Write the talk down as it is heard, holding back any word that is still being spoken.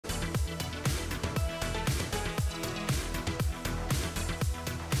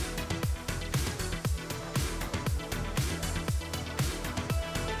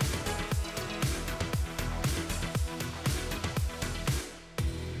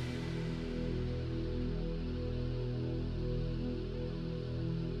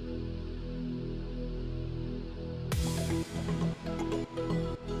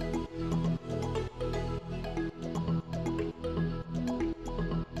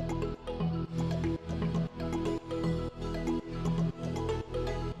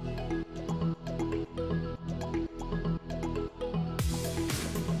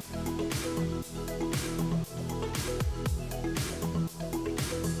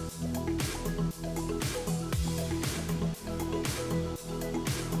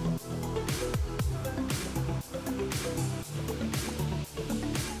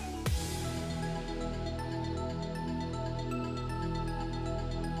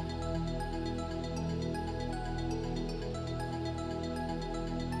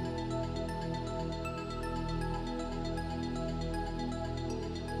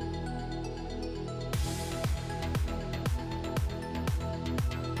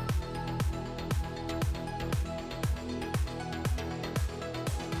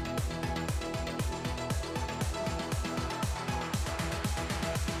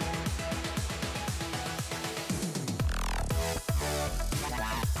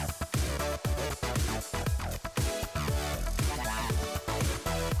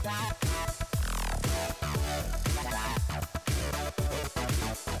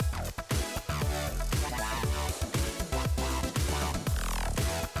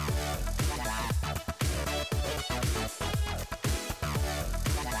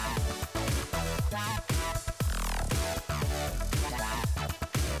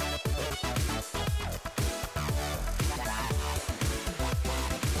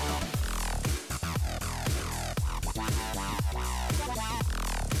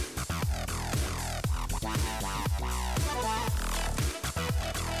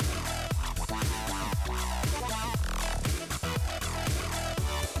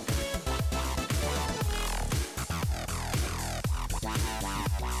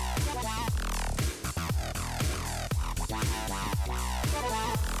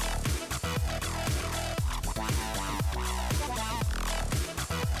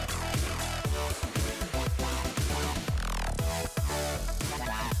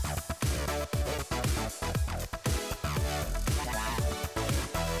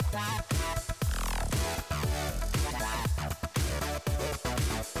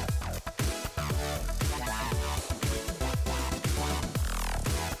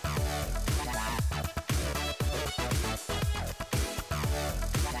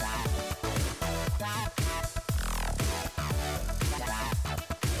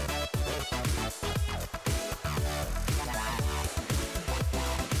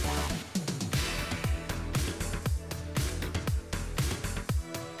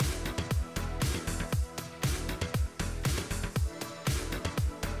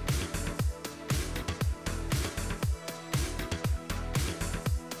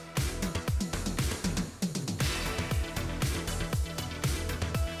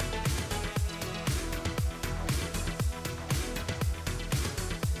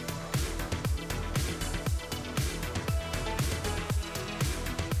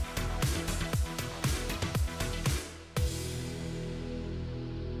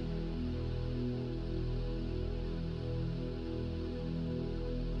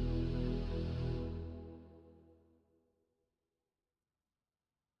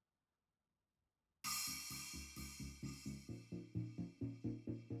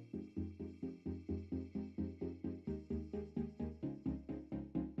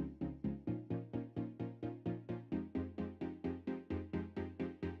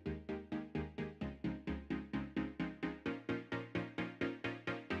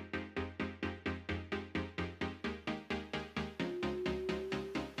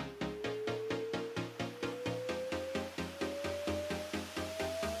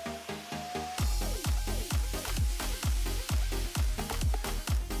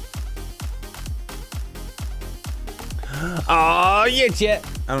Oh, yeah, Chet.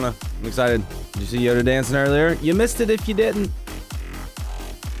 I don't know. I'm excited. Did you see Yoda dancing earlier? You missed it if you didn't.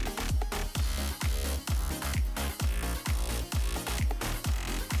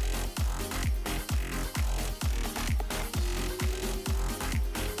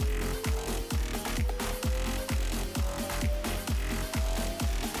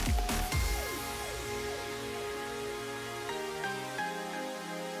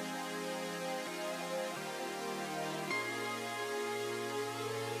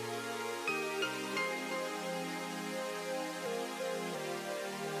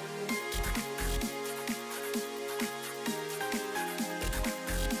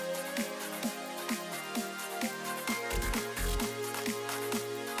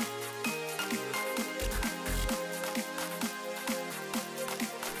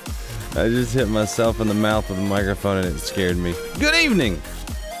 I just hit myself in the mouth with the microphone and it scared me. Good evening!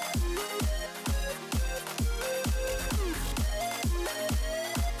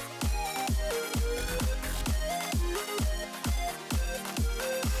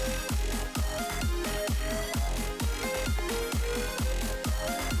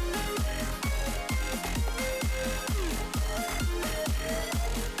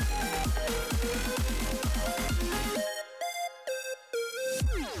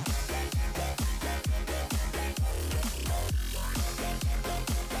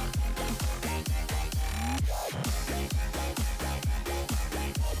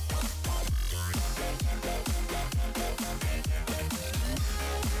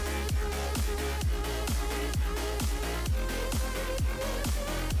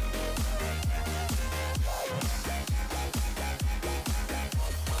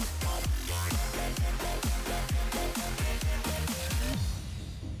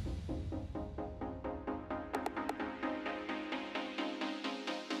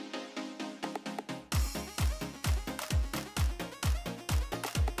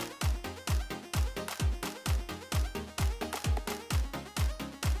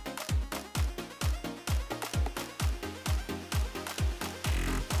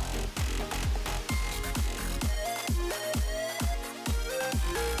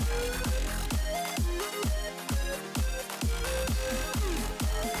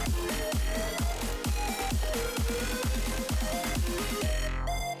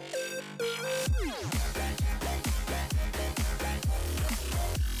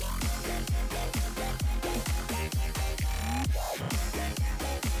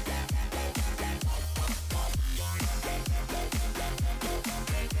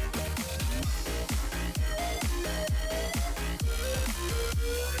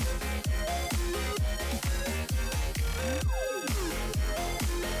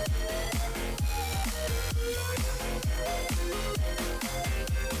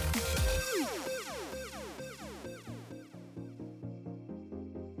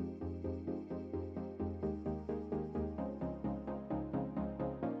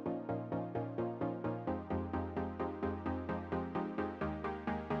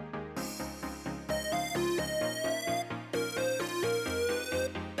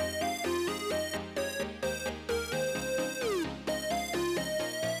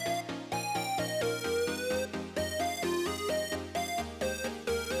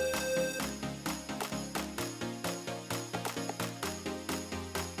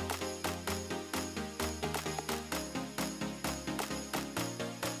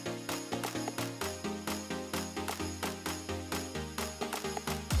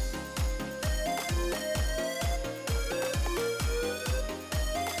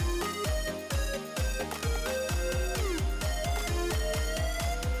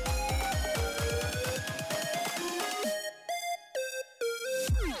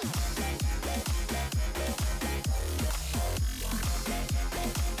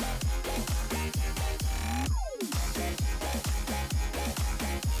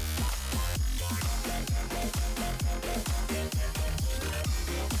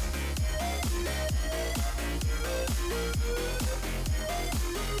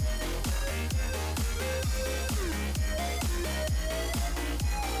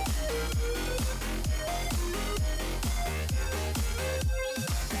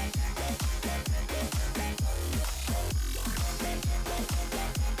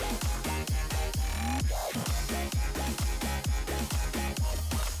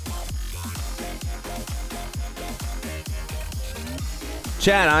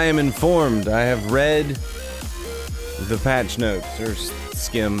 Chat, I am informed. I have read the patch notes, or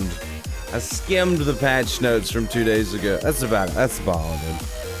skimmed. I skimmed the patch notes from 2 days ago. That's about it. That's about all I did.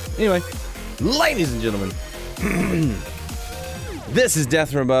 Anyway, ladies and gentlemen, this is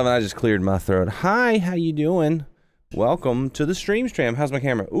Death from Above, and I just cleared my throat. Hi, how you doing? Welcome to the stream. How's my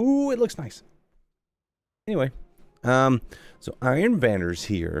camera? Ooh, it looks nice. Anyway, so Iron Banner's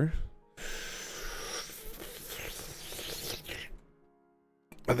here.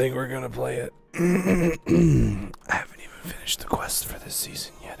 I think we're gonna play it. I haven't even finished the quest for this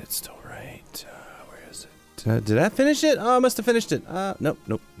season yet. It's still right. Where is it? Did I finish it? Oh, I must have finished it. Nope,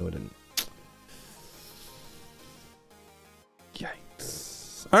 no, I didn't.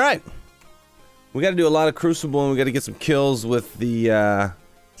 Yikes. All right. We got to do a lot of Crucible, and we got to get some kills with the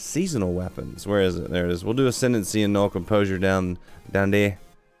seasonal weapons. Where is it? There it is. We'll do Ascendancy and Null Composure down there.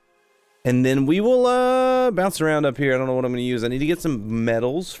 And then we will bounce around up here. I don't know what I'm going to use. I need to get some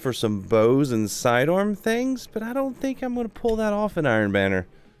medals for some bows and sidearm things, but I don't think I'm going to pull that off in Iron Banner.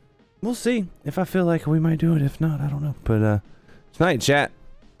 We'll see. If I feel like we might do it. If not, I don't know. But tonight, chat,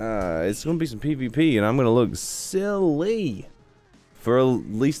 it's going to be some PvP, and I'm going to look silly for at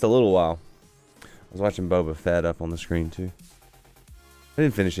least a little while. I was watching Boba Fett up on the screen, too. I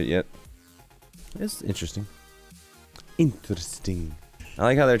didn't finish it yet. It's interesting. Interesting. I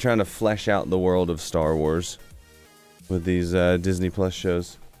like how they're trying to flesh out the world of Star Wars with these Disney Plus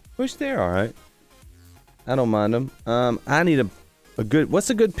shows, which they're alright. I don't mind them. I need a good... What's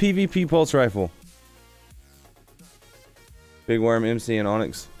a good PvP pulse rifle? Big Worm, MC, and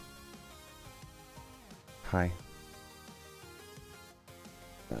Onyx. Hi.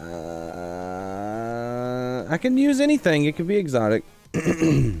 I can use anything. It could be exotic.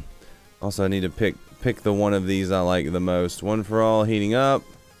 Also, I need to pick the one of these I like the most. One for all, heating up.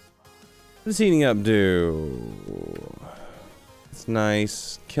 What does heating up do? It's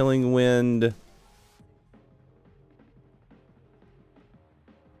nice. Killing wind.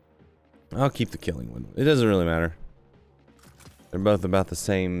 I'll keep the killing wind. It doesn't really matter. They're both about the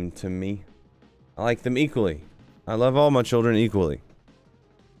same to me. I like them equally. I love all my children equally.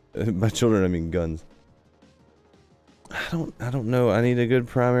 By children, I mean guns. I don't know. I need a good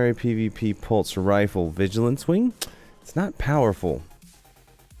primary PvP pulse rifle. Vigilance wing? It's not powerful.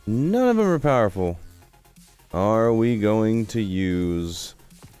 None of them are powerful. Are we going to use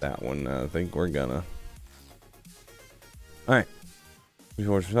that one? I think we're gonna. Alright. 3,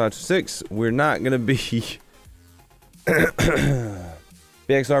 4, 5, 6. We're not gonna be...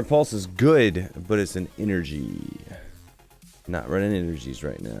 BXR pulse is good, but it's an energy. Not running energies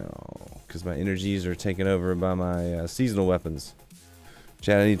right now. Because my energies are taken over by my seasonal weapons.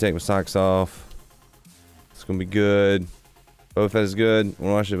 Chad, I need to take my socks off. It's going to be good. Both is good. I want to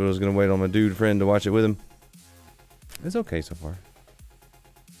watch it, but I was going to wait on my dude friend to watch it with him. It's okay so far.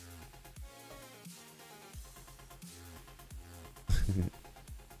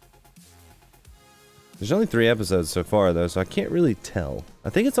 There's only 3 episodes so far, though, so I can't really tell. I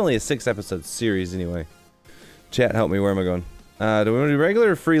think it's only a 6-episode series anyway. Chat, help me. Where am I going? Do we want to do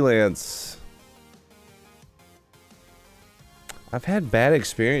regular or freelance? I've had bad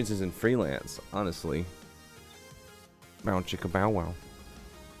experiences in freelance, honestly. Bow chicka bow wow.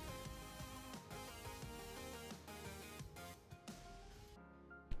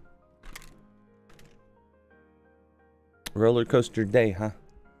 Roller coaster day, huh?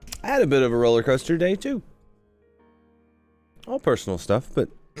 I had a bit of a roller coaster day, too. All personal stuff, but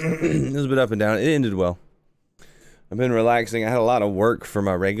it was a bit up and down. It ended well. I've been relaxing. I had a lot of work for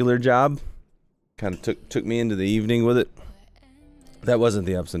my regular job. Kind of took me into the evening with it. That wasn't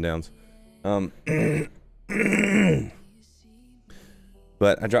the ups and downs.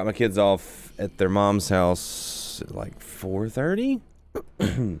 But I dropped my kids off at their mom's house at like 4:30.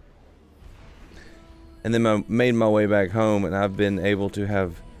 And then made my way back home, and I've been able to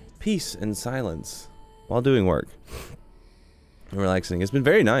have peace and silence while doing work. And relaxing. It's been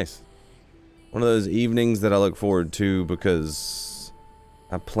very nice. One of those evenings that I look forward to because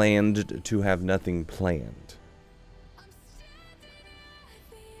I planned to have nothing planned.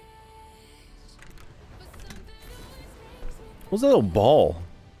 What's that little ball?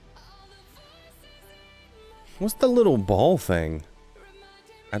 What's the little ball thing?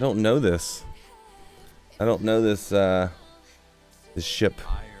 I don't know this. I don't know this, this ship.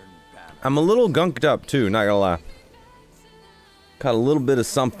 I'm a little gunked up too, not gonna lie. Caught a little bit of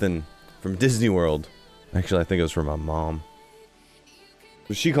something from Disney World. Actually, I think it was from my mom.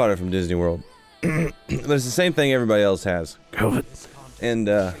 But she caught it from Disney World. But it's the same thing everybody else has. COVID. And,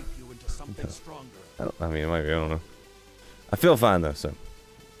 I mean, I don't know. I feel fine though, so.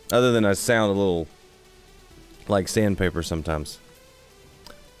 Other than I sound a little like sandpaper sometimes.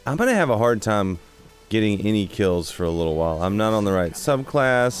 I'm gonna have a hard time getting any kills for a little while. I'm not on the right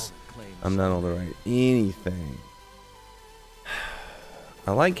subclass. I'm not on the right anything.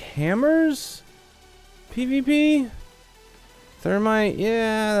 I like hammers? PvP? Thermite?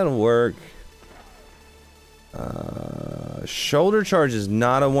 Yeah, that'll work. Shoulder charge is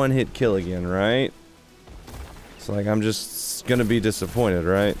not a one-hit kill again, right? So like I'm just gonna be disappointed,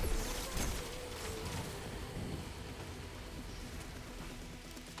 right?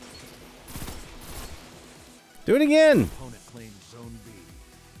 Do it again!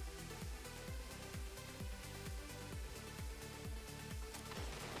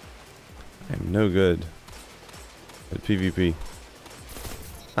 I'm no good at PvP.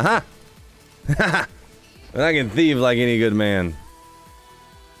 Aha! Haha! But I can thieve like any good man.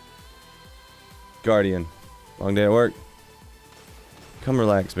 Guardian. Long day at work. Come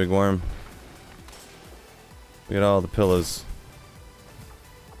relax, big worm. We got all the pillows.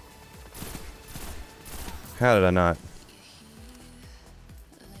 How did I not?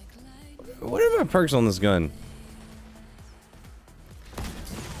 What are my perks on this gun?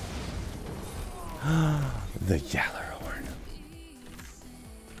 The Yallarhorn.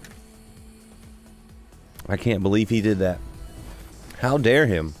 I can't believe he did that. How dare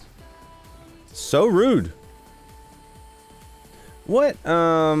him? So rude. What?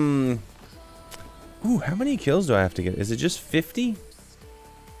 Ooh, how many kills do I have to get? Is it just 50?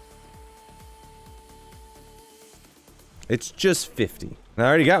 It's just 50. I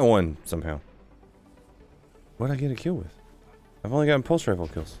already got one somehow. What'd I get a kill with? I've only gotten pulse rifle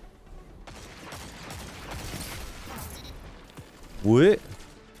kills. What?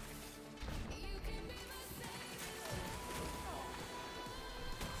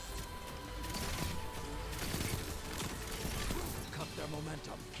 Cut their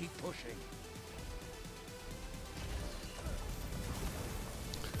momentum. Keep pushing.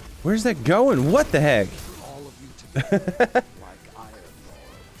 Where's that going? What the heck? All of you together, like iron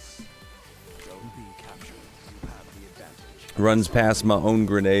lords. Don't be captured. You have the advantage. Runs past my own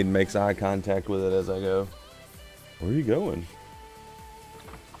grenade and makes eye contact with it as I go. Where are you going?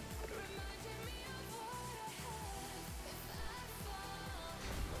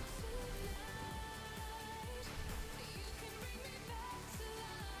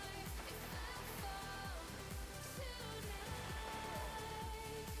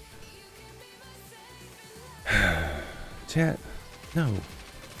 Chat. No.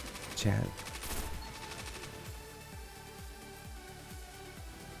 Chat. I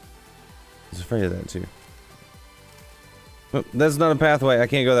was afraid of that too. Oh, that's not a pathway. I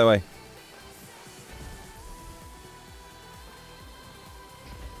can't go that way.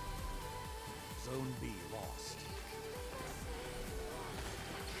 Zone B lost.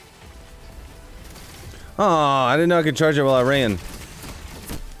 Oh, I didn't know I could charge it while I ran.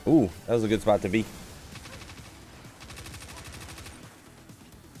 Ooh, that was a good spot to be.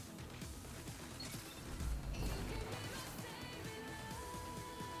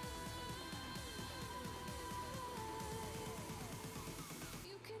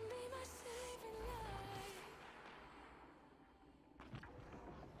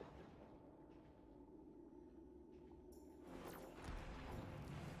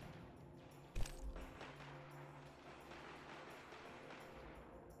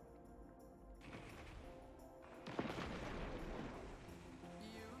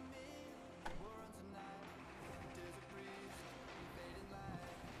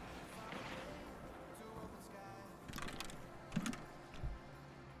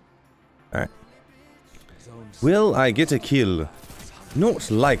 Alright. Will I get a kill?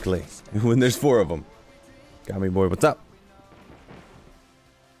 Not likely. When there's 4 of them. Got me, boy. What's up?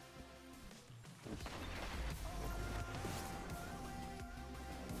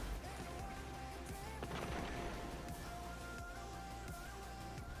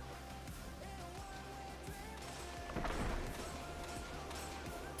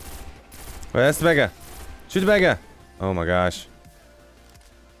 Wait, that's the beggar. Shoot the beggar. Oh my gosh.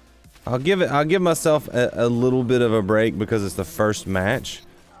 I'll give myself a little bit of a break because it's the first match,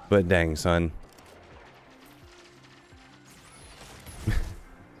 but dang, son.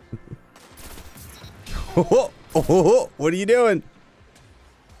 What are you doing?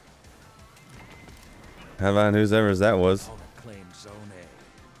 How about whoever that was?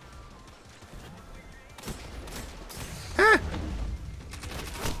 Ah!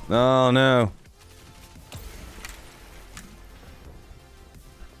 Oh no.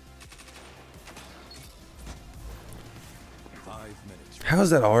 How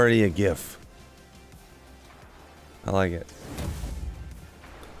is that already a GIF? I like it.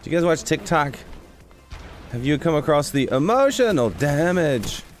 Do you guys watch TikTok? Have you come across the emotional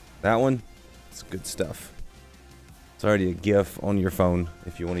damage That one, it's good stuff. It's already a GIF on your phone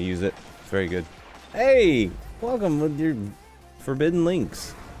if you want to use it. It's very good. Hey, welcome with your forbidden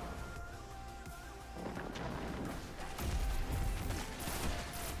links.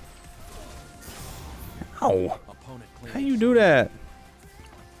 Ow! How you do that?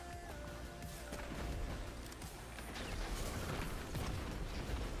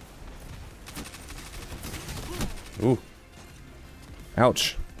 Ooh.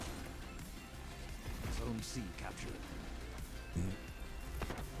 Ouch. Zone C captured.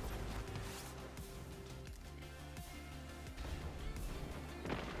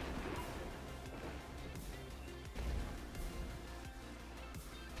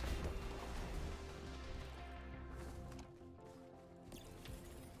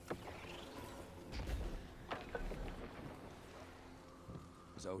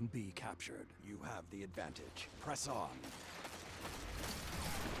 Zone B captured. You have the advantage. Press on.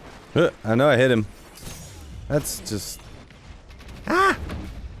 I know I hit him. That's just... Ah!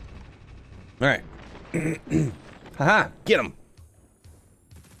 Alright. Haha! Get him!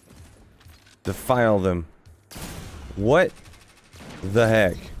 Defile them. What the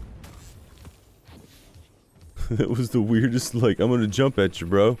heck? That was the weirdest, like, I'm gonna jump at you,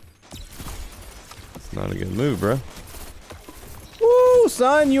 bro. It's not a good move, bro. Woo,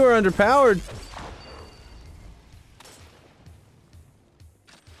 son, you are underpowered.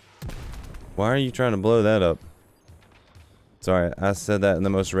 Why are you trying to blow that up? Sorry, I said that in the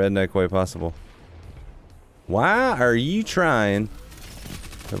most redneck way possible. Why are you trying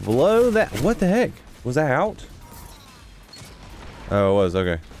to blow that? What the heck? Was that out? Oh, it was,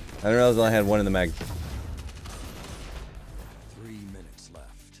 okay. I didn't realize I only had one in the mag. 3 minutes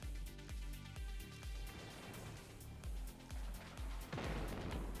left.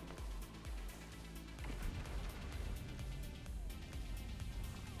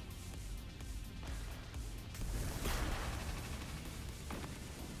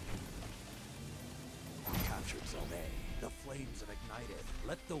 Captured Zone A. The flames have ignited.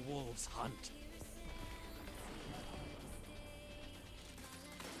 Let the wolves hunt.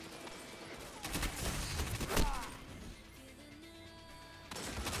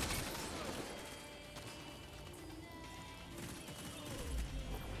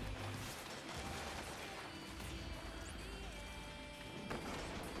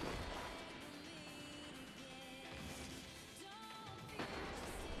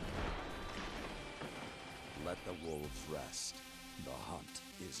 Let the wolves rest. The hunt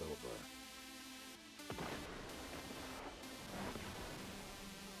is over.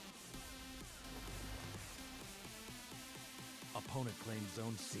 Opponent claims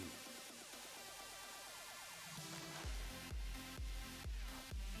Zone C.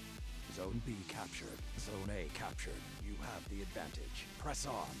 Zone B captured. Zone A captured. You have the advantage. Press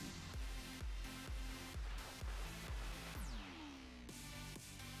on.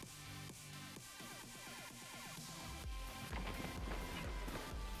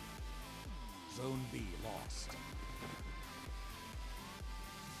 Zone B lost.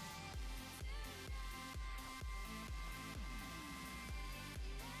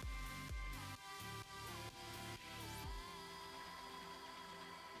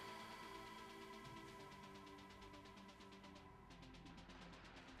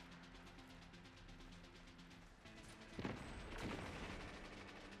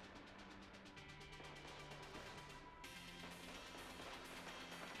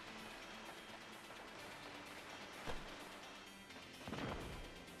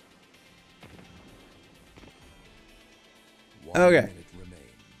 Okay. Minute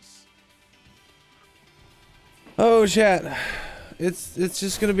remains. Oh, chat. It's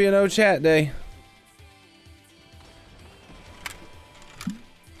just gonna be an oh chat day.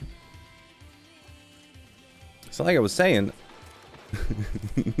 So like I was saying,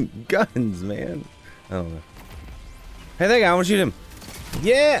 guns, man. I don't know. Hey, that guy, I want to shoot him.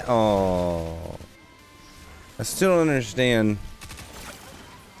 Yeah. Oh, I still don't understand.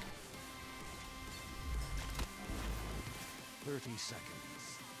 30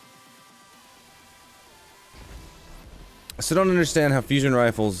 seconds. I still don't understand how fusion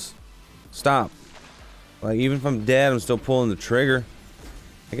rifles stop. Like, even if I'm dead, I'm still pulling the trigger.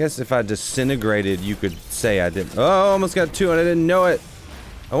 I guess if I disintegrated, you could say I didn't. Oh, almost got two and I didn't know it.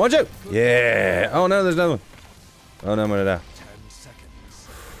 I want you. Yeah. Oh no, there's another one. Oh no, I'm gonna die. 10 seconds.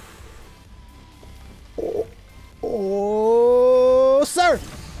 Oh, sir.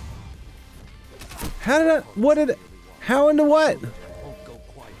 How did I? What did? How into what? Won't go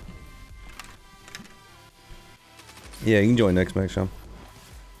quiet. Yeah, you can join next match, Sean.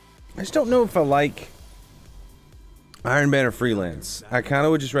 I just don't know if I like Iron Banner freelance. I kind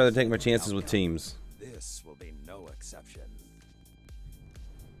of would just rather take my chances with teams. This will be no exception.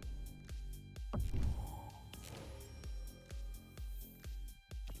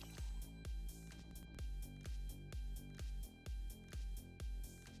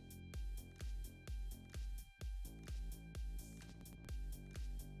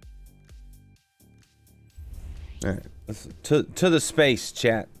 All right, let's to the space,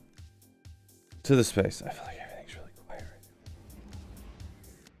 chat. To the space. I feel like everything's really quiet right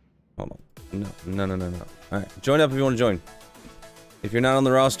now. Hold on. No. All right, join up if you want to join. If you're not on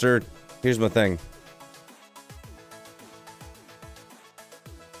the roster, here's my thing.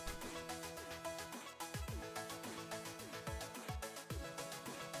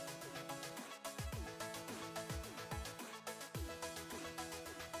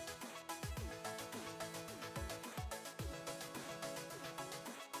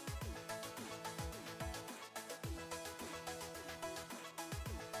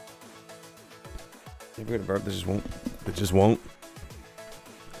 We're gonna burp. This just won't. It just won't.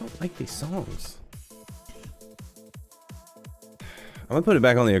 I don't like these songs. I'm gonna put it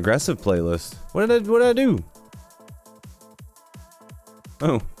back on the aggressive playlist. What did I do?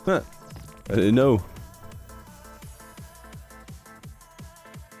 Oh, huh. I didn't know.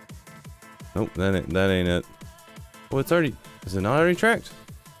 Nope, that ain't it. Oh, it's already. Is it not already tracked?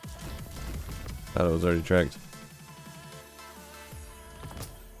 Thought it was already tracked.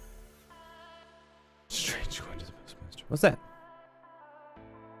 What's that?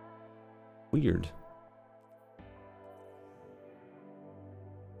 Weird.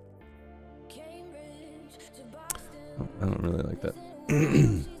 Oh, I don't really like that.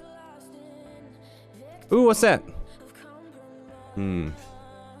 Ooh, what's that? I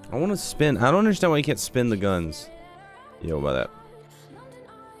want to spin. I don't understand why you can't spin the guns. Yo, by that.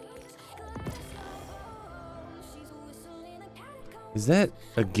 Is that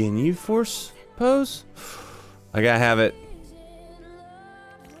a Ginyu Force pose? I gotta have it.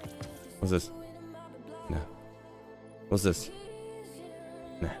 What's this? No. What's this?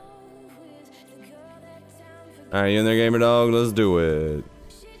 Nah. Alright, you in there, gamer dog? Let's do it.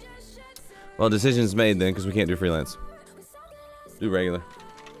 Well, decision's made then, because we can't do freelance. Do regular.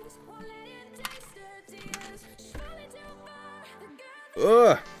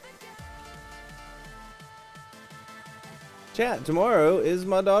 Ugh! Chat, tomorrow is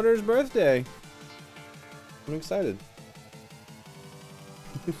my daughter's birthday. I'm excited.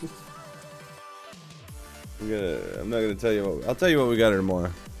 I'm not gonna tell you what. I'll tell you what we got her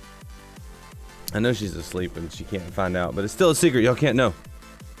tomorrow. I know she's asleep and she can't find out, but it's still a secret. Y'all can't know.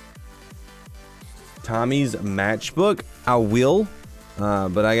 Tommy's matchbook. I will,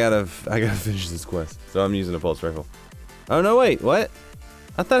 but I gotta finish this quest. So I'm using a pulse rifle. Oh no, wait, what?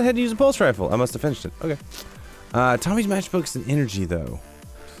 I thought I had to use a pulse rifle. I must have finished it. Okay. Tommy's matchbook's an energy though.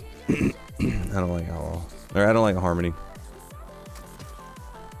 I don't like how. Or I don't like harmony.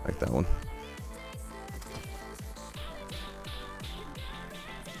 Like that one.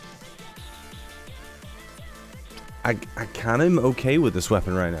 I kind of am okay with this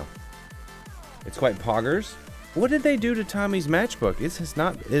weapon right now. It's quite poggers. What did they do to Tommy's matchbook? It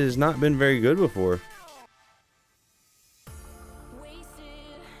has not been very good before.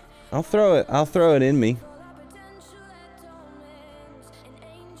 I'll throw it in me.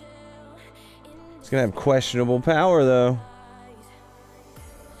 It's gonna have questionable power though.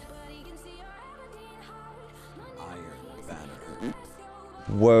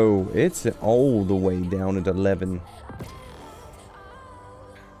 Whoa, it's all the way down at 11.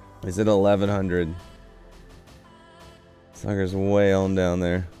 Is it 1100? Sucker's way on down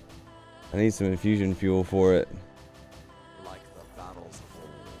there. I need some infusion fuel for it. Like the battles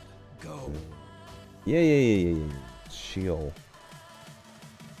of old. Go. Yeah. Chill.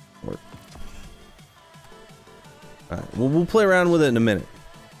 Work. Alright, we'll play around with it in a minute.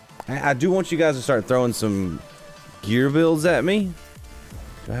 I do want you guys to start throwing some gear builds at me.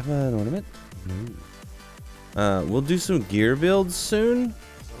 Do I have an ornament? No. We'll do some gear builds soon.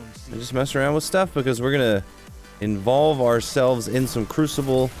 And just mess around with stuff because we're gonna involve ourselves in some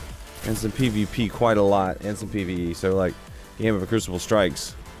Crucible and some PvP quite a lot, and some PvE. So like, Game of a Crucible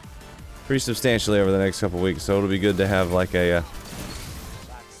strikes pretty substantially over the next couple weeks. So it'll be good to have like a.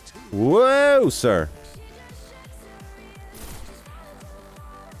 Whoa, sir!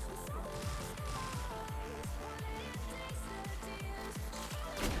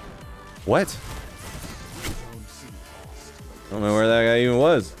 What? I don't know where that guy even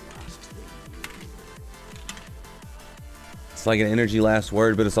was. It's like an energy last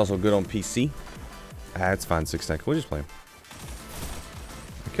word, but it's also good on PC. Ah, it's fine, 6 stack. We'll just play him.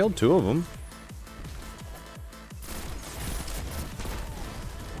 I killed 2 of them.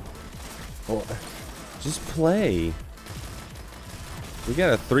 Just play. We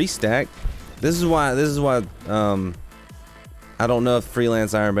got a 3-stack. This is why I don't know if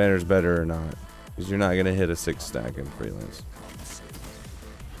freelance Iron Banner is better or not. Because you're not gonna hit a 6-stack in freelance.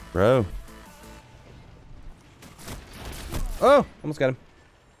 Bro. Oh, almost got him.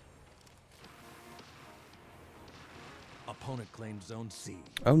 Opponent claimed zone C.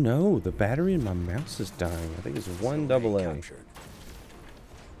 Oh no, the battery in my mouse is dying. I think it's 1 double A. Captured.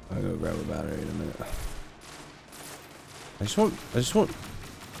 I'll go grab a battery in a minute. I just want.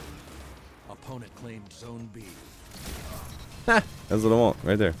 Opponent claimed zone B. Ha! That's what I want,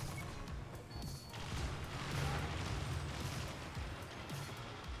 right there.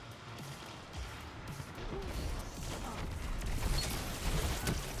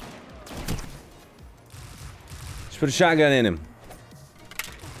 Just put a shotgun in him.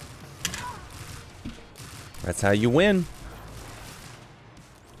 That's how you win.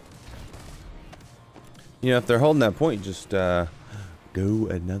 You know, if they're holding that point, just go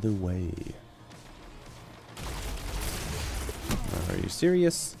another way. Are you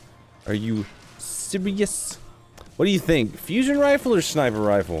serious? Are you serious? What do you think? Fusion rifle or sniper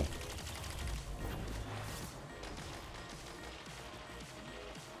rifle?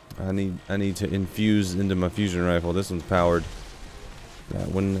 I need to infuse into my fusion rifle. This one's powered. That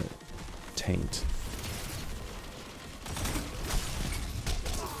one tanked.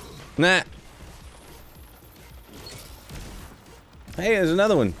 Nah. Hey, there's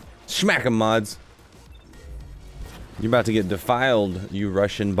another one. Smack 'em, mods. You're about to get defiled, you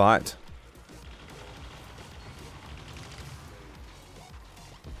Russian bot.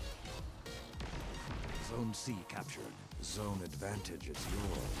 Zone C captured. Zone advantage is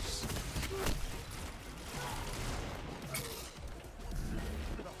yours.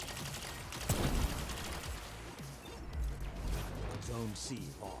 Zone C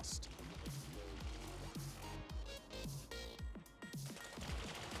lost.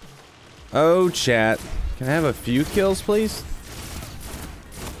 Oh, chat. Can I have a few kills, please?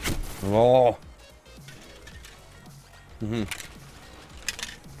 Oh. I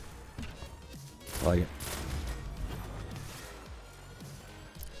like it.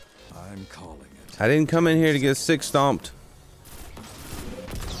 I'm calling it. I didn't come in here to get 6 stomped.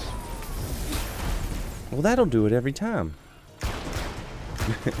 Well, that'll do it every time.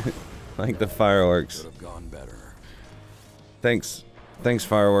 Like the fireworks. Could have gone better. Thanks. Thanks,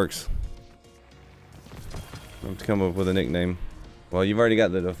 fireworks. I have to come up with a nickname. Well, you've already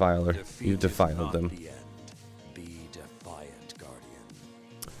got the defiler. Defeat You've defiled is not them. the end. Be defiant, Guardian.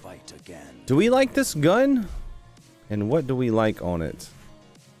 Fight again. Do we like this gun? And what do we like on it?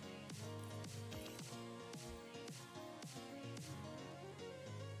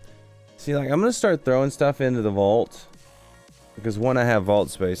 See, like, I'm gonna start throwing stuff into the vault. Because 1, I have vault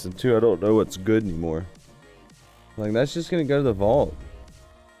space, and 2, I don't know what's good anymore. Like, that's just gonna go to the vault.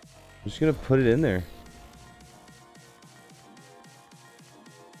 I'm just gonna put it in there.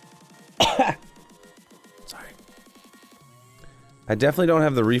 Sorry. I definitely don't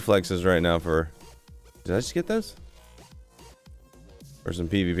have the reflexes right now for... Did I just get those? Or some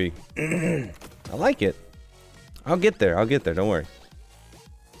PvP. I like it. I'll get there. I'll get there. Don't worry.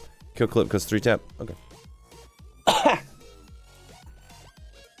 Kill clip because 3 tap. Okay.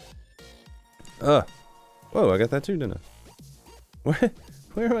 Whoa, I got that too, didn't I?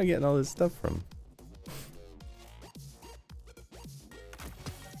 Where am I getting all this stuff from?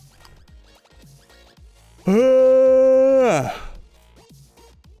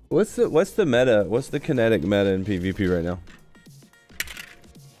 What's the meta? What's the kinetic meta in PvP right now?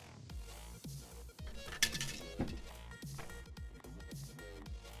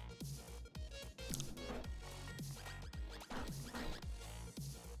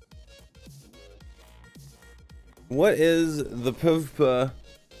 What is the PvP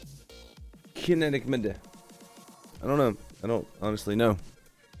kinetic meta? I don't know. I don't honestly know.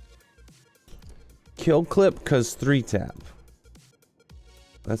 Kill clip cause 3 tap.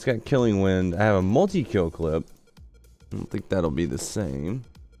 That's got killing wind. I have a multi-kill clip. I don't think that'll be the same.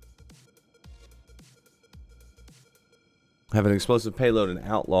 I have an explosive payload and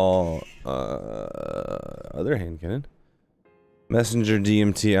outlaw other hand cannon. Messenger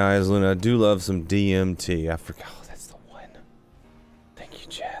DMT eyes Luna. I do love some DMT. I forgot. Oh, that's the one. Thank you,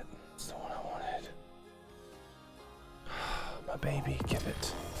 chat. That's the one I wanted. My baby, give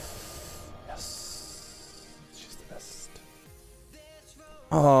it. Yes. She's the best.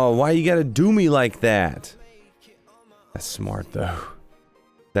 Oh, why you gotta do me like that? That's smart, though.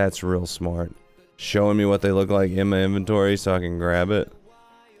 That's real smart. Showing me what they look like in my inventory so I can grab it.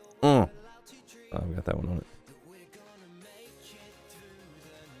 Oh, I've got that one on it.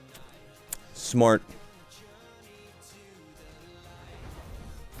 Smart.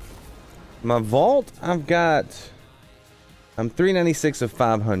 My vault, I'm 396 of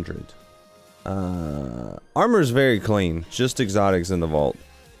 500. Armor's very clean, just exotics in the vault.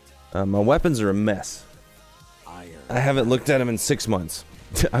 My weapons are a mess. I haven't looked at them in 6 months.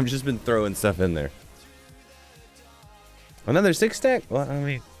 I've just been throwing stuff in there. Another 6 stack? Well, I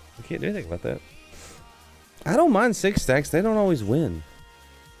mean, we can't do anything about that. I don't mind 6 stacks. They don't always win.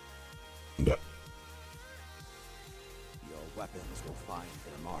 Your weapons will find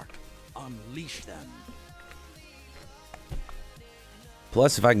their mark. Unleash them.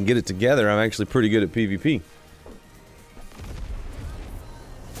 Plus, if I can get it together, I'm actually pretty good at PvP.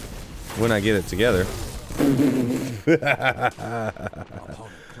 When I get it together.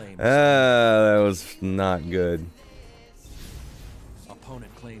 That was not good.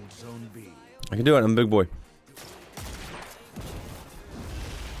 Opponent claimed zone B. I can do it. I'm a big boy.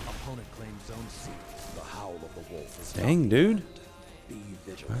 Opponent claimed zone C. The howl of the wolf is Dang, dude. Be I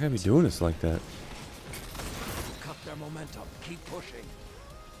vigilant. gotta be doing this like that. Cut their momentum. Keep pushing.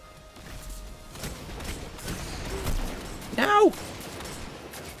 No!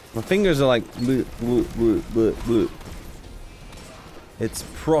 My fingers are like... bleh, bleh, bleh, bleh, bleh. It's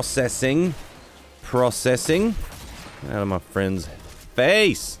processing. Processing. Get out of my friend's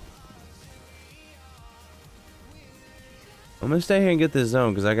face! I'm gonna stay here and get this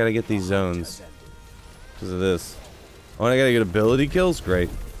zone, because I gotta get these zones. Because of this. Oh, and I gotta get ability kills? Great.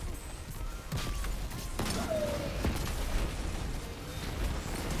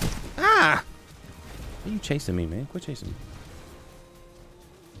 Ah! Why are you chasing me, man? Quit chasing me.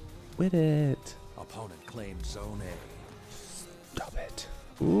 Quit it. Opponent claimed zone A. Stop it.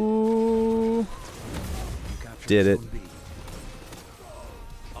 Ooh. You captured Did it. zone B.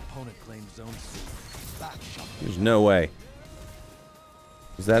 Opponent claimed zone C. Back shot. There's no way.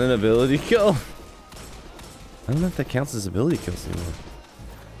 Is that an ability kill? I don't know if that counts as ability kills anymore.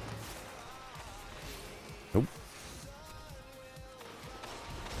 Nope.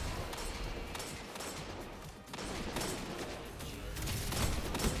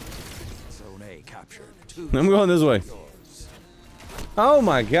 Zone A captured. Two I'm going this way. yours. Oh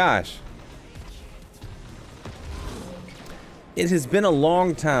my gosh. It has been a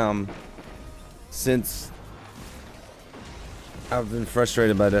long time since I've been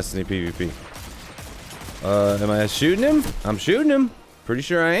frustrated by Destiny PvP. Am I shooting him? I'm shooting him. Pretty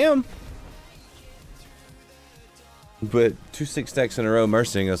sure I am. But 2 6 stacks in a row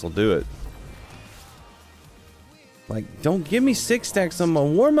mercying us will do it. Like, don't give me 6 stacks on my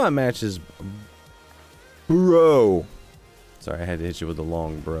warm-up matches, bro. Sorry, I had to hit you with the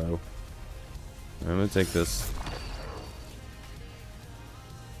long bro. I'm gonna take this.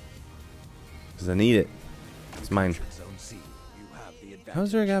 Because I need it. It's mine. Zone C. You have the advantage.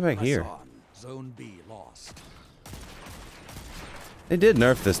 How's there a guy back Press here? on. Zone B lost. They did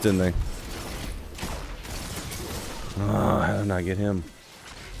nerf this, didn't they? Oh, how did I not get him?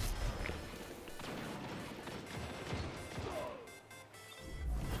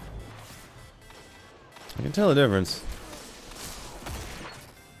 I can tell the difference.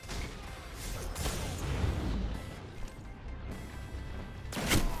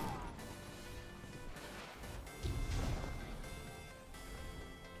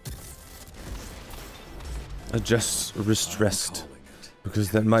 Adjust wrist rest.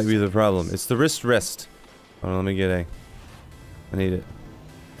 Because that might be the problem. It's the wrist rest. Hold on, let me get A. I need it.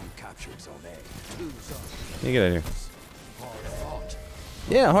 You captured zone A. Two zones. You get out of here. Hard fought.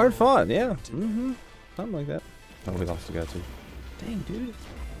 Yeah, hard fought. Yeah. Mm-hmm. Something like that. Oh, we lost the guy too. Dang, dude.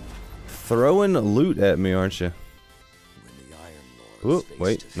 Throwing loot at me, aren't you? When the Iron Lords Ooh, face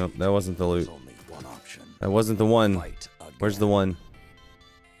wait. defeat, Nope, that wasn't the loot. there's only one option. That wasn't the one. Fight again. Where's the one?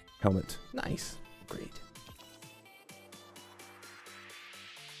 Helmet. Nice. Great.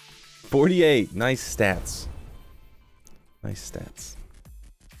 48. Nice stats. Nice stats.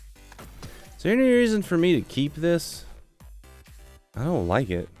 Is there any reason for me to keep this? I don't like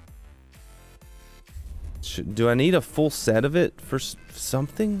it. Do I need a full set of it for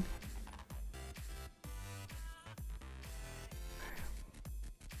something?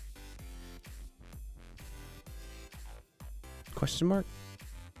 Question mark?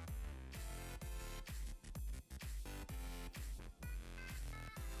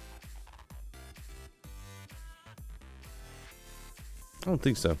 I don't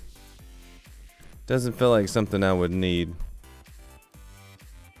think so. Doesn't feel like something I would need.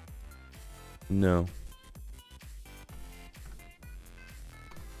 No.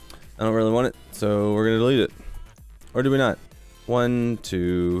 I don't really want it, so we're gonna delete it. Or do we not? 1,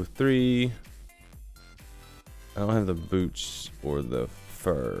 2, 3. I don't have the boots or the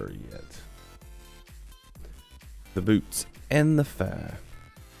fur yet. The boots and the fur.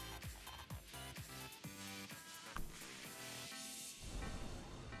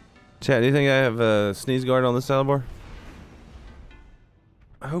 Chat, do you think I have a sneeze guard on this Salabor?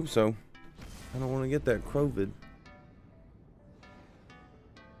 I hope so. I don't want to get that COVID.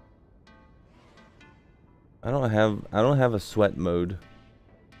 I don't have a sweat mode.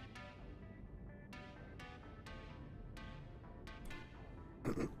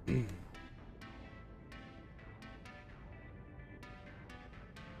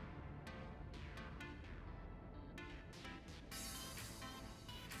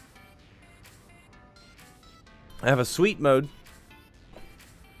 I have a sweet mode.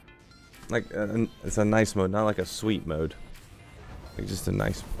 Like, it's a nice mode, not like a sweet mode. Like, just a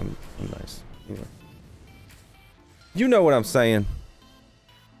nice, nice, you know. You know what I'm saying.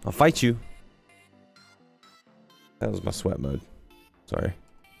 I'll fight you. That was my sweat mode. Sorry.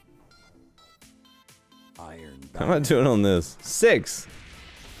 Iron How am I doing on this? 6.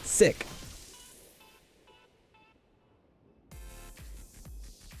 Sick.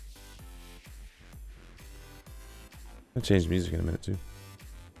 I'll change music in a minute too.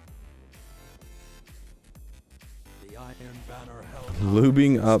 The Iron Banner held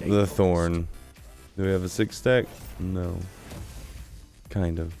Lubing up the thorn. Do we have a 6 stack? No.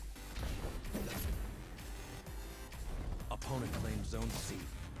 Kind of. Opponent claims Zone C.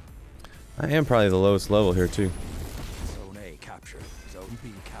 I am probably the lowest level here too. Zone A captured. Zone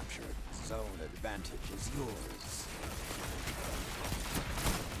B captured. Zone advantage is yours.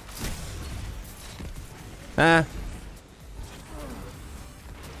 Ah.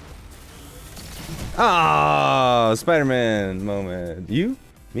 Ah, Spider-Man moment. You?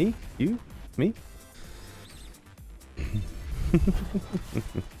 Me? You? Me?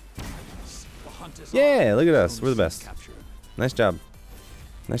 Yeah, look at us. We're the best. Nice job.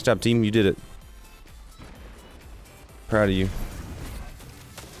 Nice job, team. You did it. Proud of you.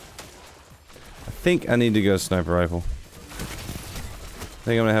 I think I need to go sniper rifle. I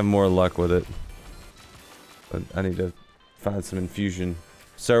think I'm gonna have more luck with it. But I need to find some infusion.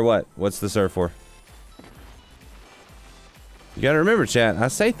 Sir, what? What's the sir for? You gotta remember, chat, I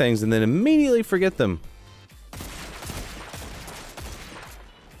say things and then immediately forget them.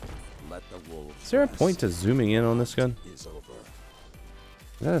 Let the wolves Is there a rest. point to zooming in on this gun? Is over.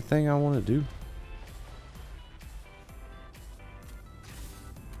 Is that a thing I want to do?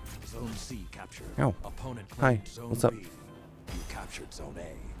 Zone C captured. Ow. Opponent Hi. claimed Zone What's up? B. You captured Zone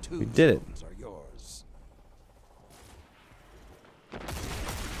A. 2 We did it. zones are yours.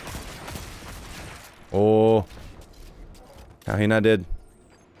 Oh. How he not dead?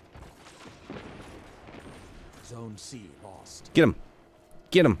 Zone C lost. Get him.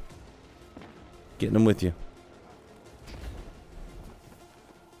 Get him. Getting him with you.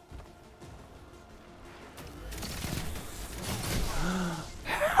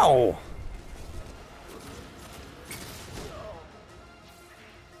 How?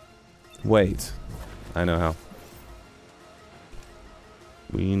 Wait. I know how.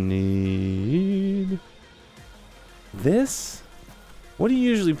 We need this? What do you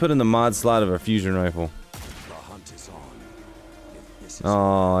usually put in the mod slot of a fusion rifle? The hunt is on. If this is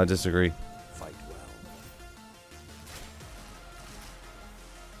Oh, I disagree. fight well.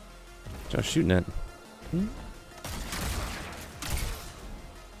 What y'all shooting at? Hmm?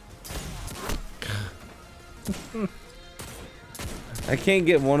 I can't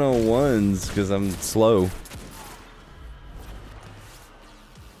get 101s because I'm slow.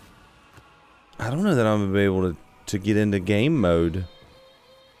 I don't know that I'm gonna be able to get into game mode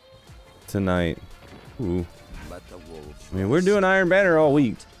tonight. Ooh. Let the wolves I mean, we're doing Iron Banner all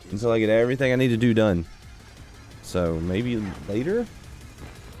week until I get everything I need to do done. So maybe later.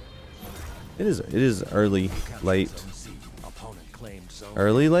 It is early, late, Zone C. Opponent claimed Zone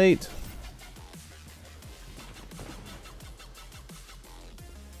early, late.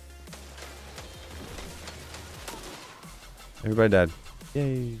 Everybody died.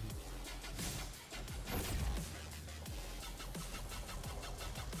 Yay.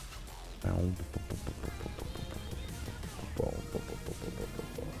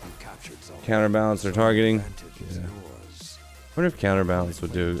 captured Zone. Counterbalance or targeting. Advantage is Yeah. yours. I wonder if counterbalance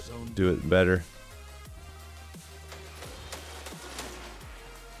would do it better.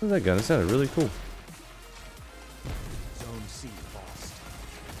 What's that gun? It sounded really cool. Zone C lost.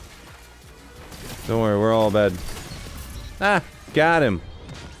 Don't worry, we're all bad. Ah, got him.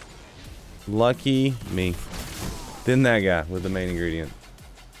 Lucky me. Then that guy with the main ingredient.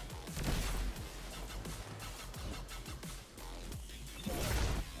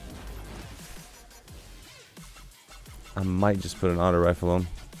 I might just put an auto rifle on.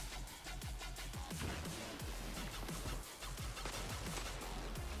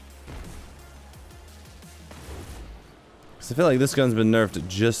 So I feel like this gun's been nerfed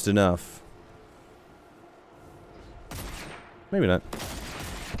just enough. Maybe not.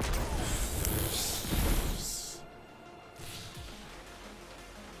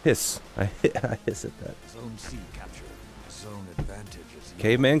 Hiss. I hiss at that. Zone C captured. Zone advantage is yours.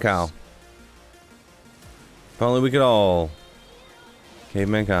 Caveman Kyle. If only we could all.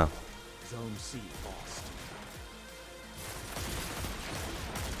 Caveman Kyle. Zone C lost.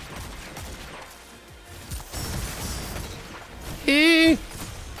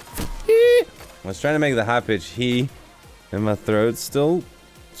 I was trying to make the high pitch he, and my throat's still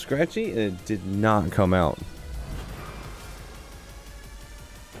scratchy, and it did not come out.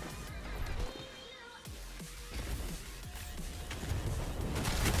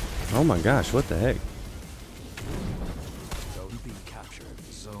 Oh my gosh, what the heck? Zone B captured.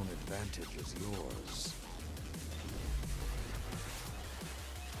 Zone advantage is yours.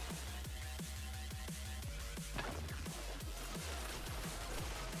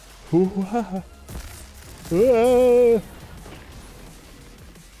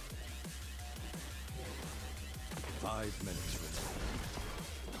 Five minutes remaining.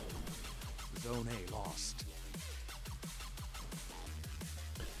 Zone A lost.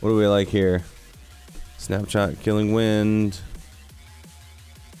 What do we like here? Snapshot, killing wind.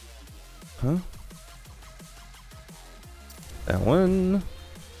 Huh? That one.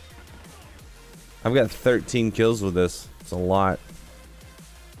 I've got 13 kills with this. It's a lot.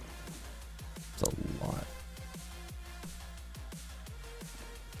 It's a lot.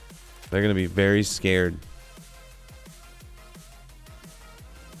 They're gonna be very scared.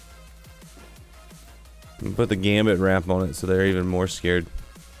 And put the gambit wrap on it so they're even more scared.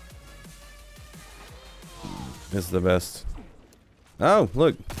 This is the best. Oh,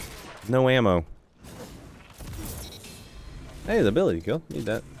 look. No ammo. Hey, the ability kill. Need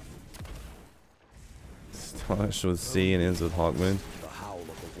that. Starts with C and ends with Hawkmoon. The howl of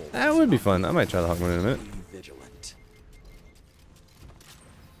the wolf. That would be fun. I might try the Hawkmoon in a minute. Be vigilant.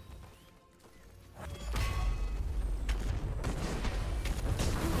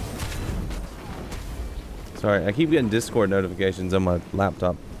 Sorry, I keep getting Discord notifications on my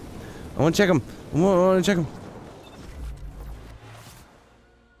laptop. I want to check them. I want to check them.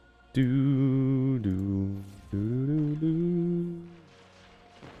 Do do do do do.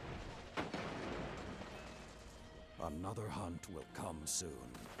 Another hunt will come soon.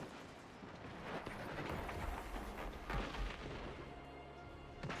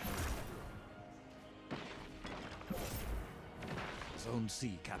 Zone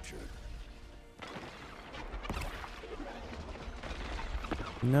C captured.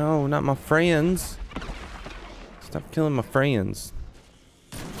 No, not my friends. Stop killing my friends.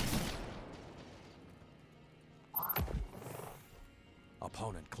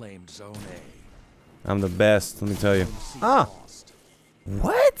 Opponent claimed Zone A. I'm the best, let me tell you. Zone C Ah! lost.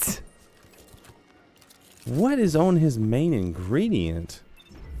 What? What is on his main ingredient?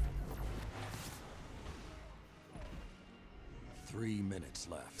 3 minutes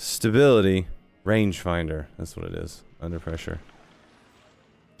left. Stability, rangefinder. That's what it is. Under pressure.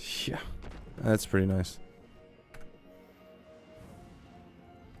 Yeah, that's pretty nice.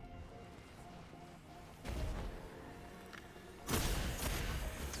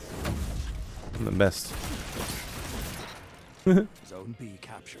 I'm the best. Zone B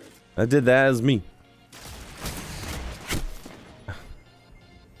captured. I did that as me.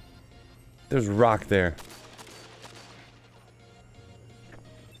 There's rock there.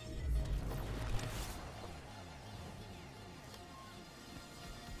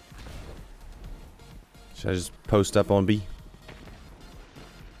 Should I just post up on B?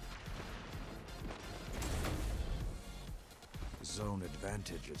 Zone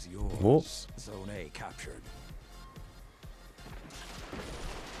advantage is yours. Whoa. Zone A captured.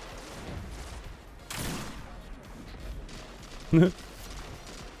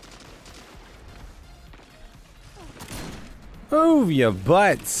 Move your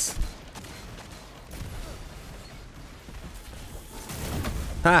butts.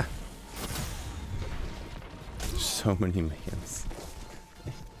 Ha! So many mans.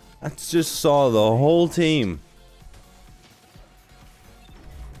 I just saw the whole team.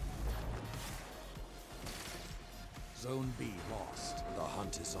 Zone B lost. The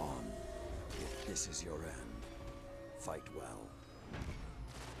hunt is on. If this is your end, fight well.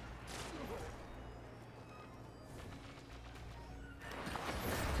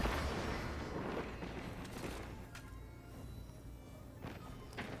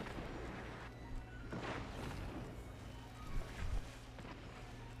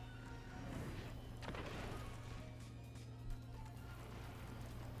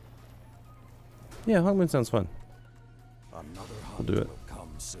 Yeah, Hawkman sounds fun. We'll do it. will come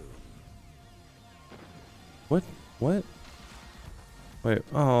soon. What? What? Wait.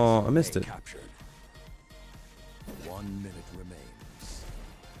 Oh, I missed it. Captured. 1 minute remains.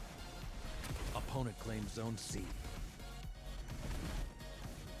 Opponent claims zone C.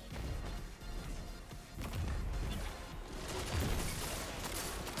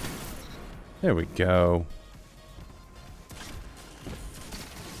 There we go.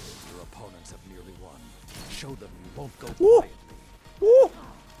 Your opponents have nearly won. Show them you won't go Woo! quietly. Woo!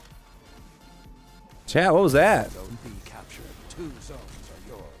 Chat, what was that? Zone B captured. 2 zones are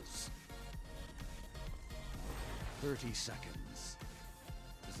yours. 30 seconds.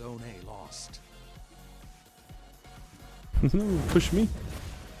 Zone A lost. Push me.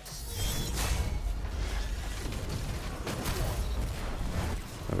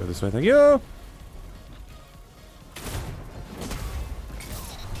 I'll go this way, thank you.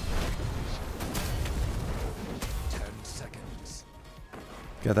 10 seconds.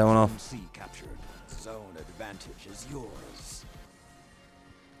 Got that one off. Zone C captured. Zone advantage is yours.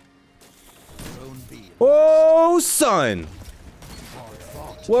 Zone B. Oh, son! Hard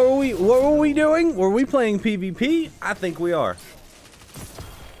fought. What were we doing? Were we playing PvP? I think we are.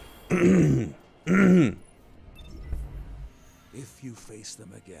 If you face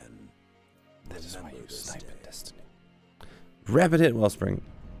them again, That is why remember you this snipe day. in Destiny. Rapid hit Wellspring.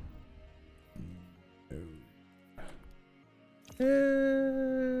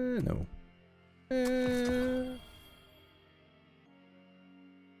 No.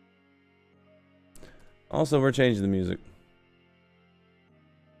 Also, we're changing the music.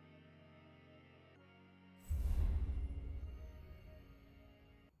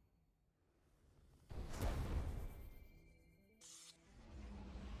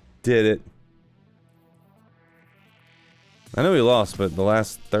 Did it. I know we lost, but the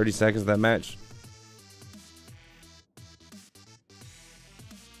last 30 seconds of that match.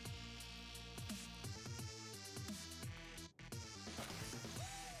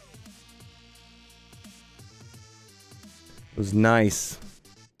 It was nice.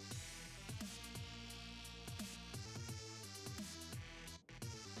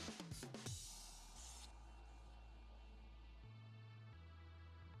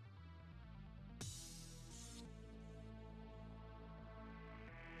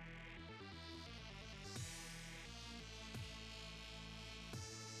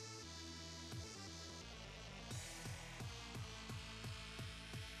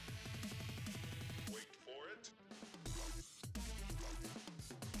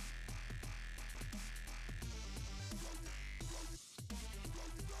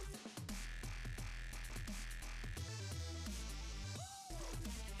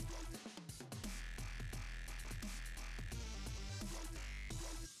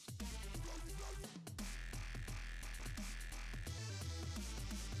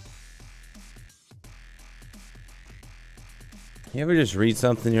 You ever just read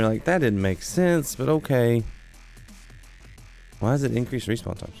something and you're like, that didn't make sense, but okay. Why does it increase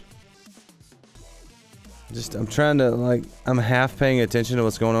respawn times? I'm trying to, like, I'm half paying attention to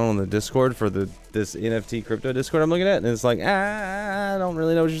what's going on the Discord for this NFT crypto Discord I'm looking at, and it's like, I don't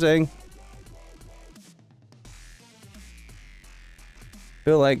really know what you're saying.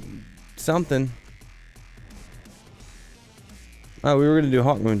 Feel like something. Oh, we were gonna do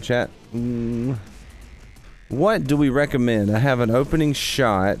Hawkmoon chat. What do we recommend? I have an opening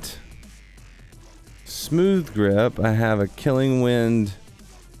shot, smooth grip. I have a killing wind,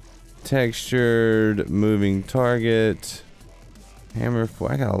 textured moving target, hammer.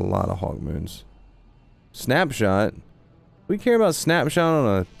 I got a lot of Hawkmoons. Snapshot. We care about snapshot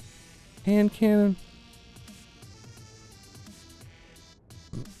on a hand cannon.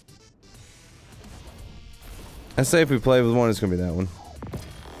 I say if we play with one, it's gonna be that one.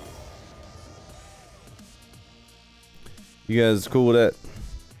 You guys cool with that?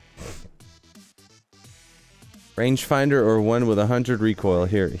 Rangefinder or one with 100 recoil.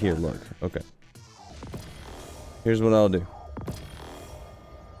 Here, look. Okay. Here's what I'll do.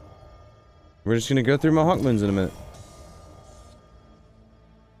 We're just gonna go through my Hawkmoons in a minute.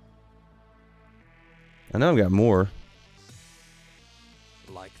 I know I've got more.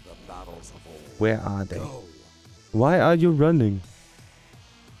 Like the battles of old. Where are they? Go. Why are you running?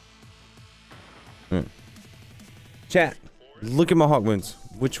 Chat. Look at my Hawkmoons.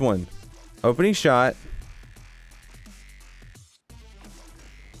 Which one? Opening shot.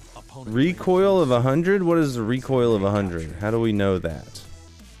 Opponent Recoil of 100? What is the recoil of 100? How do we know that?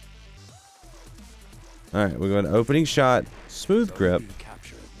 Alright, we're going to opening shot, smooth grip,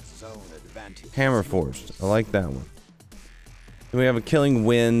 captured. Zone advantage. hammer forged. I like that one. Then we have a killing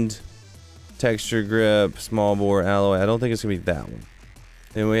wind, texture grip, small bore, alloy. I don't think it's gonna be that one.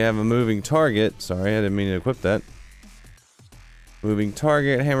 Then we have a moving target. Sorry, I didn't mean to equip that. Moving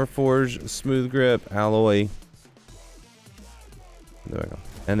target, hammer forge, smooth grip, alloy. There we go.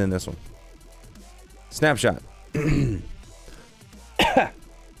 And then this one. Snapshot. Zone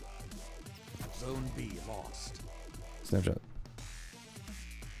B lost. Snapshot.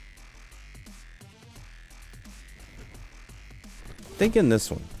 Thinking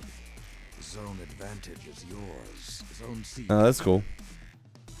this one. Zone advantage is yours. Zone C. Oh, that's cool.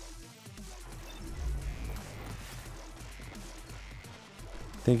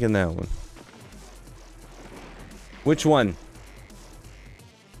 Thinking that one. Which one?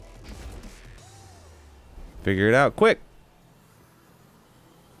 Figure it out quick.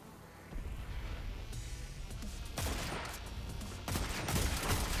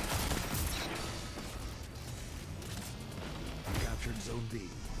 Captured Zone B.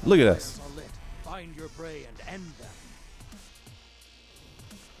 Look at us. Fires are lit. Find your prey and end them.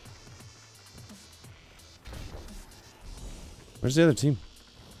 Where's the other team?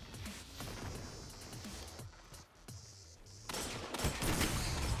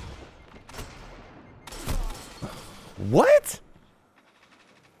 What?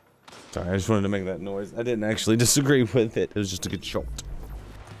 Sorry, I just wanted to make that noise. I didn't actually disagree with it. It was just a good shot.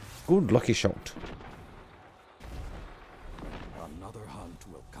 Good lucky shot. Another hunt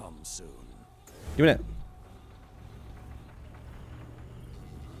will come soon. Give me that.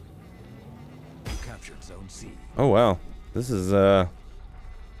 Captured Zone C. Oh wow. This is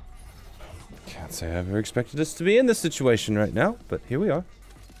can't say I ever expected us to be in this situation right now, but here we are.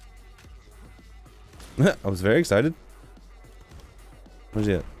 I was very excited. Where's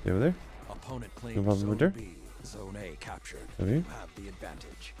he at? Over there? Opponent No claims problem Zone with her. B. Zone A captured. Over here? You have the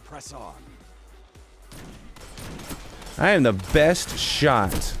advantage. Press on. I am the best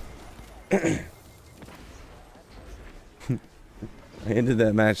shot. I ended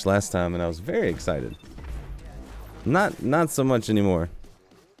that match last time and I was very excited. Not so much anymore.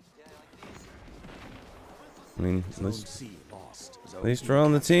 I mean, at Zone C lost. Zone least B we're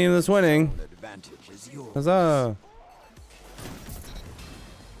on the captured. team that's winning. Zone advantage is yours. Huzzah!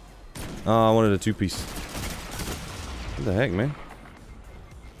 Oh, I wanted a two-piece. What the heck, man?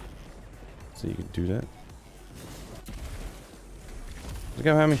 So you could do that. Look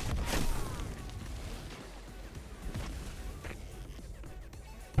out behind me.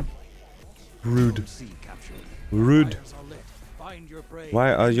 Rude. Zone C captured. Rude. Fires are lit. Find your prey.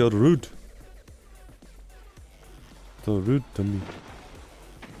 Why are you rude? So rude to me.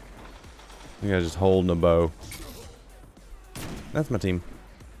 I think I just holding a bow. That's my team.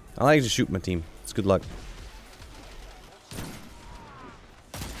 I like to shoot my team. It's good luck.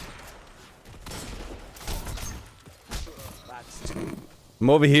 That's two. I'm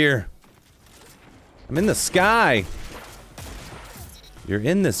over here. I'm in the sky. You're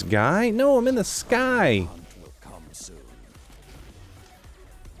in the sky? No, I'm in the sky. Hunt will come soon.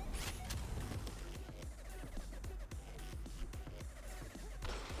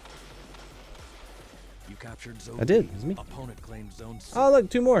 You captured Zone I did. B. It's me. Opponent claims Zone C. Oh, look,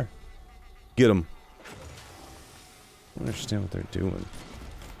 two more. Get them. I don't understand what they're doing.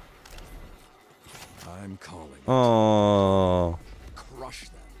 I'm calling. Oh. Crush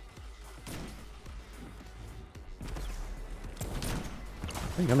them.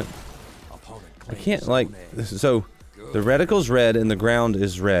 I think I'm in. Opponent I claims can't, Zone like, A. so the reticle's red and the ground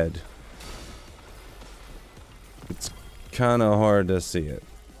is red. It's kind of hard to see it.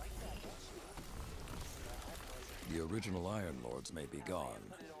 The original Iron Lords may be gone,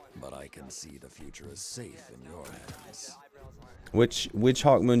 but I can see the future is safe in your hands. Which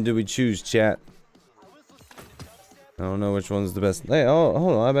Hawkmoon do we choose, chat? I don't know which one's the best. Hey, oh,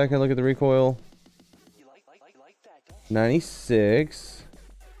 hold on. I back and look at the recoil. 96.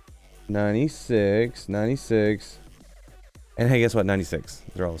 96. 96. And hey, guess what? 96.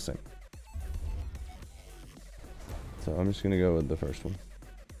 They're all the same. So I'm just going to go with the first one.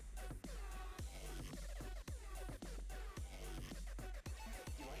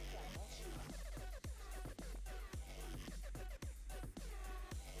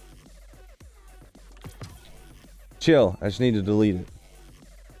 Chill. I just need to delete it.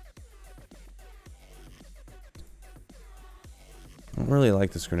 I don't really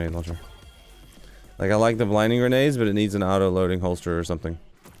like this grenade launcher. Like, I like the blinding grenades, but it needs an auto-loading holster or something.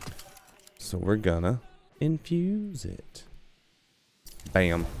 So we're gonna infuse it.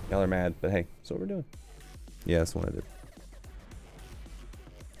 Bam. Y'all are mad, but hey, that's what we're doing. Yeah, that's what I did.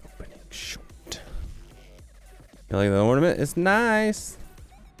 Opening short. You like the ornament? It's nice.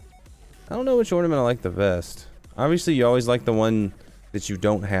 I don't know which ornament I like the best. Obviously, you always like the one that you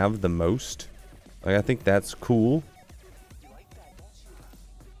don't have the most. Like, I think that's cool.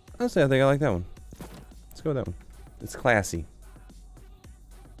 Honestly, I think I like that one. Let's go with that one. It's classy.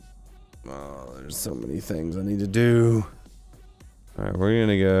 Oh, there's so many things I need to do. Alright, we're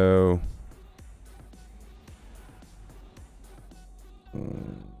gonna go...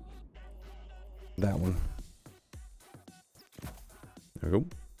 that one. There we go.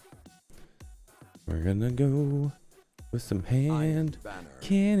 We're gonna go with some hand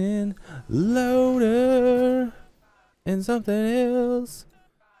cannon loader and something else.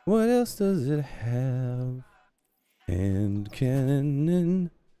 What else does it have? Hand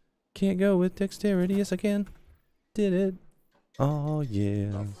cannon. Can't go with dexterity. Yes, I can. Did it. Oh,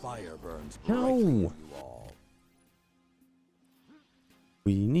 yeah. The fire burns No. brightly in you all.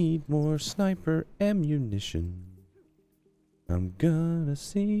 We need more sniper ammunition. I'm gonna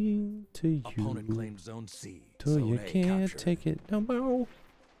sing to you Opponent claimed zone C. till Zone you A can't captured. take it no more.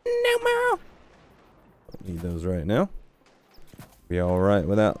 No more. Don't need those right now. Be alright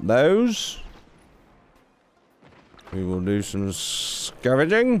without those. We will do some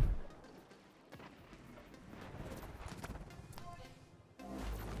scavenging.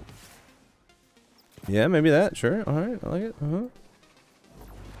 Yeah, maybe that. Sure. Alright, I like it.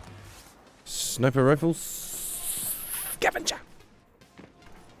 Sniper rifles. Scavenger.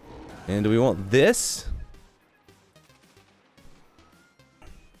 And do we want this?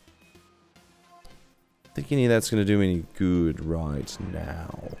 I think any of that's going to do me any good right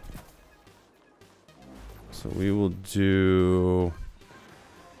now. So we will do...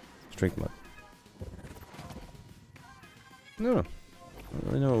 Strength mud. No. I don't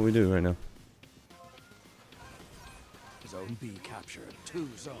really know what we do right now. Zone B captured. 2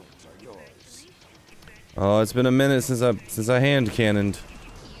 zones are yours. Oh, it's been a minute since I hand cannoned.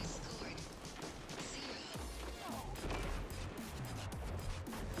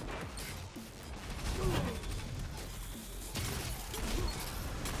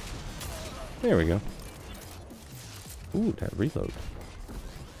 There we go. Ooh, that reload.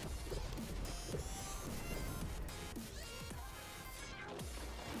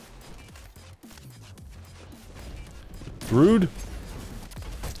 Rude.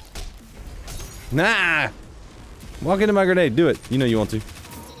 Nah! Walk into my grenade. Do it. You know you want to.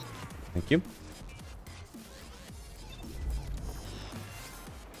 Thank you.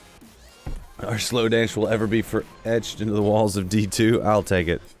 Our slow dance will ever be etched into the walls of D2. I'll take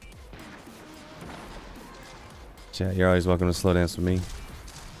it. Chat, you're always welcome to slow dance with me.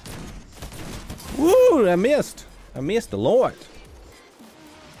 Woo! I missed. I missed a lot.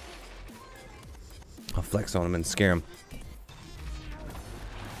 I'll flex on him and scare him.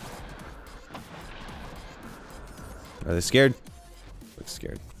 Are they scared? Look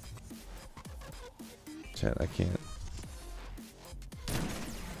scared. Chat, I can't.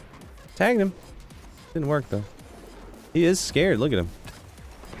 Tagged him. Didn't work though. He is scared. Look at him.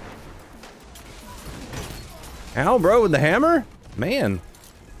 Ow, bro, with the hammer? Man.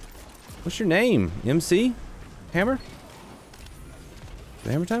 What's your name? MC? Hammer? Is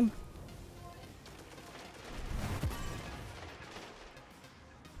it hammer time?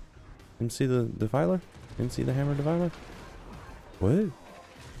 MC the defiler? MC the hammer defiler? What?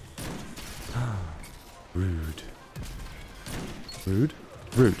 Rude. Rude?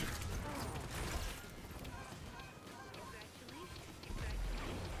 Rude.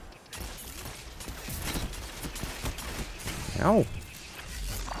 Ow.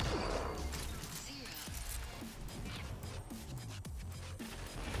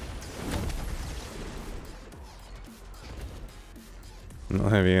 No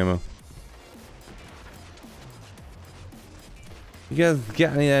heavy ammo. You guys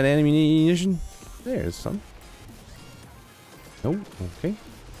got any of that ammunition? There's some. Oh, okay.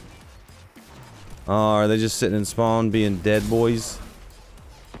 Oh, are they just sitting in spawn being dead boys?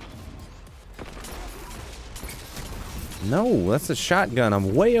 No, that's a shotgun.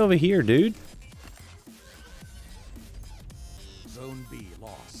 I'm way over here, dude. Zone B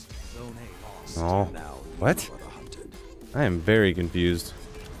lost. Zone A lost. Oh, Now what? you are the hunted. I am very confused.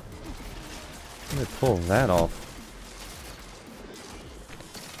 How did I pull that off?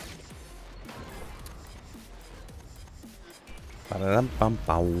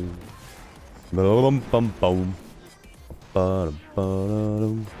 Ba-da-dum-bum-bow. Ba-dum-bum-bow.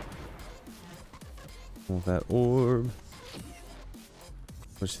 Ba-da-ba-da-dum. Want that orb?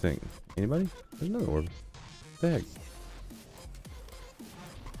 What you think? Anybody? There's another orb. What the heck?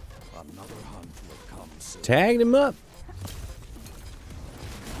 Another hunt will come soon. Tagged him up.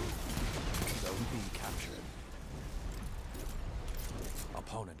 Zone B captured.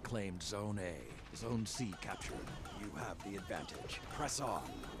 Opponent claimed Zone A. Zone C captured. You have the advantage. Press on.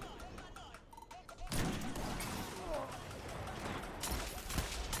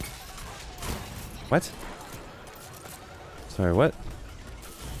 What? Sorry, what?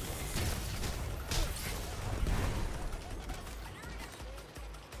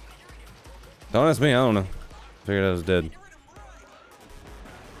 Don't ask me, I don't know. Figured I was dead.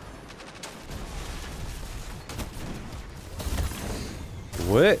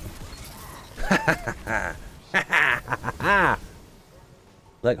 What?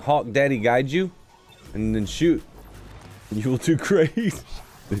 Let Hawk Daddy guide you and then shoot. You will do great.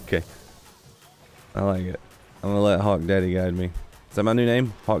 Okay. I like it. I'm gonna let Hawk Daddy guide me. Is that my new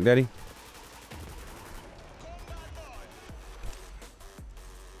name? Hawk Daddy?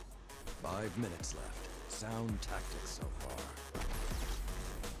 Five minutes left. Sound tactics so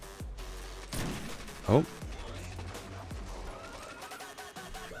far. Oh.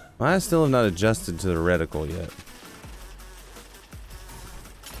 I still have not adjusted to the reticle yet.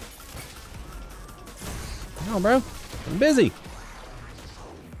 Come on, bro. I'm busy.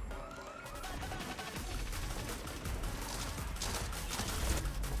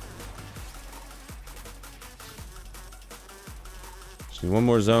 Just need one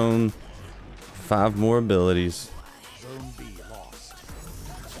more zone, 5 more abilities. Zone B lost.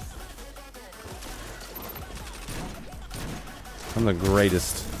 I'm the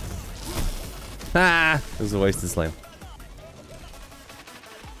greatest. Ah! It was a wasted slam.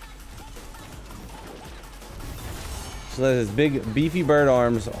 So let his big, beefy bird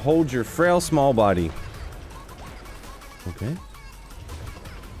arms hold your frail, small body. Okay.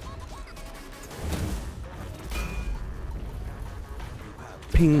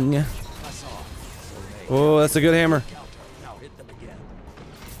 Ping. Oh, that's a good hammer. Now hit them again.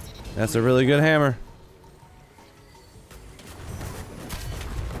 That's a really good hammer.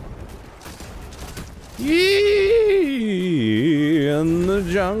 Yee! In the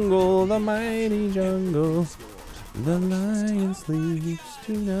jungle, the mighty jungle, the lion sleeps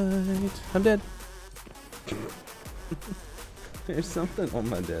tonight. I'm dead. There's something on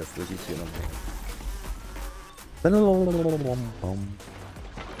my desk that you see on me.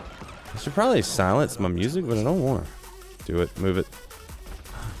 I should probably silence my music, but I don't want to. Do it. Move it.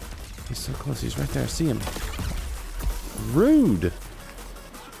 He's so close. He's right there. I see him. Rude.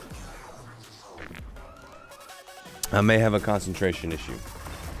 I may have a concentration issue.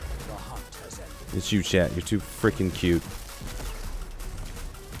 It's you, chat. You're too freaking cute.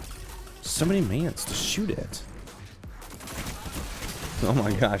 So many mans to shoot at. Oh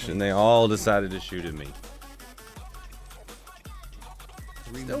my gosh, and they all decided to shoot at me.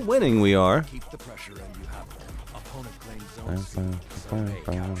 Still winning, we are. Keep the pressure and you have them. Opponent claims zone C. Zone A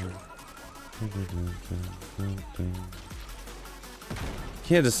captured.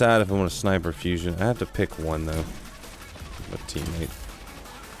 Can't decide if I want a sniper fusion. I have to pick one though. My teammate.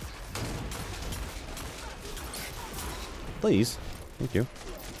 Please. Thank you.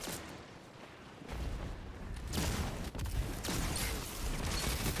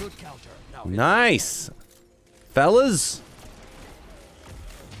 Good counter. Now Nice! Fellas!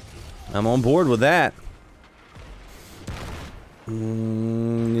 I'm on board with that.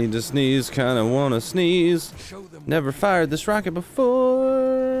 Need to sneeze, kinda wanna sneeze. show them. Never fired this rocket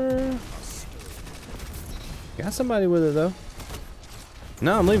before. Got somebody with it though.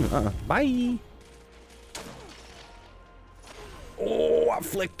 No, I'm leaving. Bye. Oh, I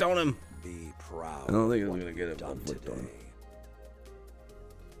flicked on him. Be proud. I don't think I'm of what gonna get you've it. I done flicked on him.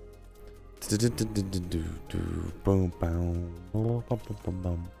 today. Boom, boom, boom,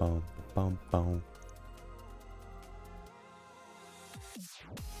 boom, boom, boom, boom.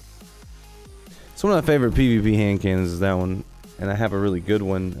 It's one of my favorite PvP hand cannons is that one, and I have a really good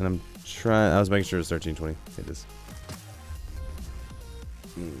one, and I'm trying. I was making sure it's 1320. It is.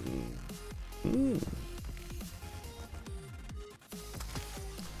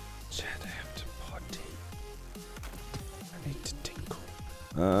 Chat, I have to potty. I need to tinkle.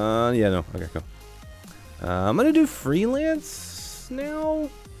 Yeah, no. Okay, cool. I'm gonna do freelance now.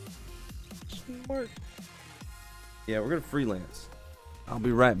 Smart. Yeah, we're gonna freelance. I'll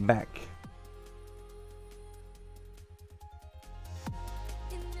be right back.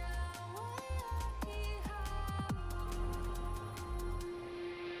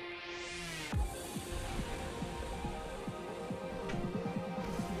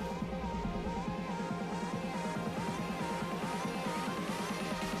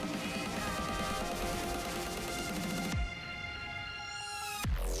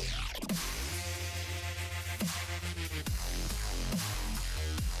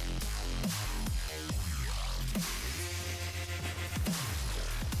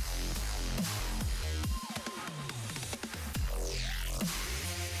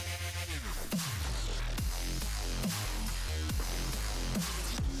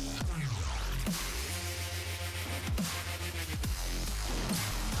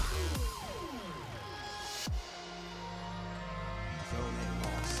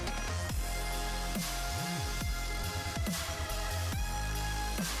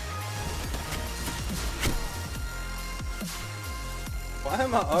 Why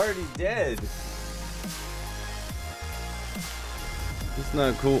am I already dead? It's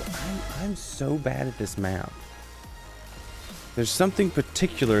not cool. I'm so bad at this map. There's something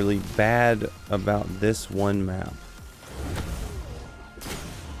particularly bad about this one map.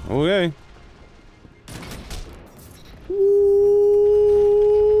 Okay.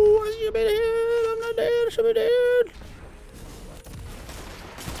 Ooh, I should be dead. I'm not dead. I should be dead.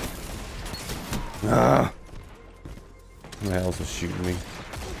 Ah. Who the hell's shooting me?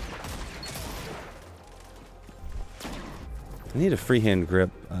 I need a freehand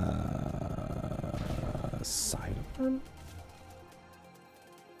grip. Sidearm?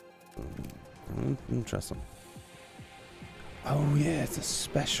 I don't trust him. Oh yeah, it's a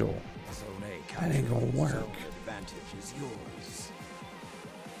special. That ain't gonna work. Advantage is yours.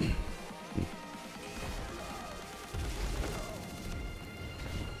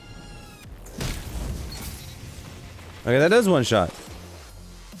 Okay, that does one shot.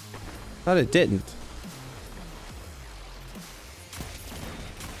 Thought it didn't.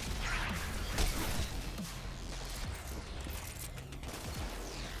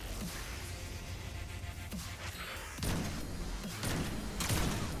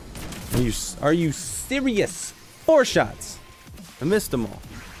 Are you serious? 4 shots. I missed them all.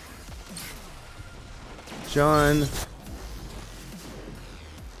 John.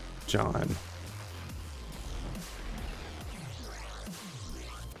 John.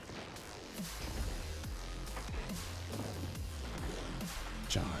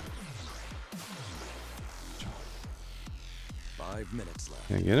 John. 5 minutes left.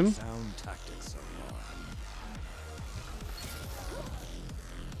 Can I get him? Sound tactics so far.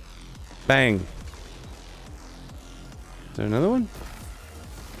 Bang. Is there another one?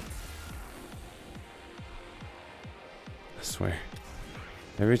 I swear.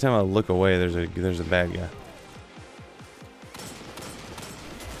 Every time I look away, there's a bad guy.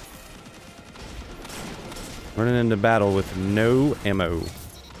 Running into battle with no ammo.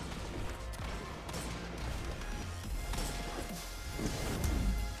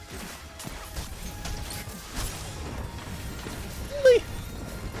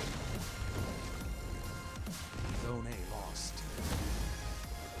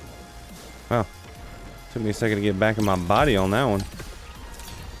 Wow. Took me a second to get back in my body on that one.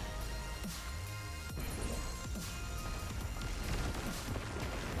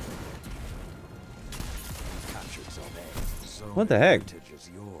 What the heck? That's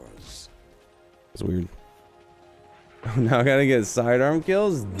weird. Oh, now I gotta get sidearm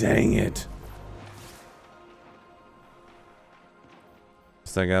kills? Dang it.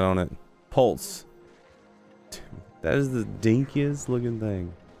 What's I got on it? Pulse. That is the dinkiest looking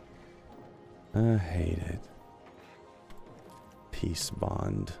thing. I hate it. Peace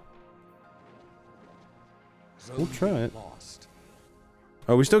bond. We'll try it.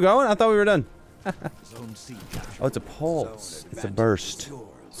 Are we still going? I thought we were done. Oh, it's a pulse. It's a burst.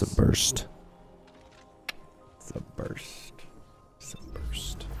 It's a burst. It's a burst. It's a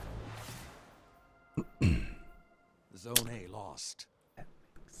burst. Zone A lost. That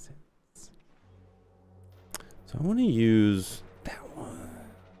makes sense. So I want to use that one.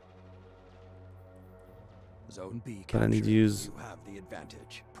 Zone B But I need to use. You have the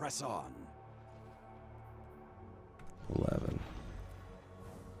advantage. Press on. 11.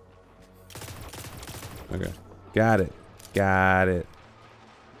 Okay. Got it. Got it.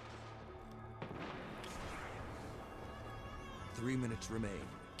 3 minutes remain.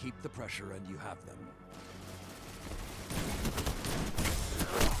 Keep the pressure and you have them.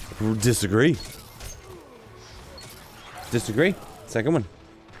 Disagree. Disagree. Second one.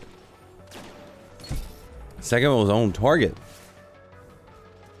 Second one was on target.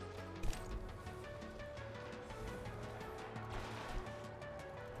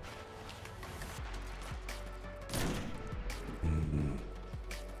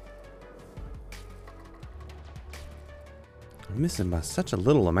 I'm missing by such a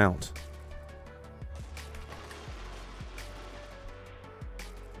little amount.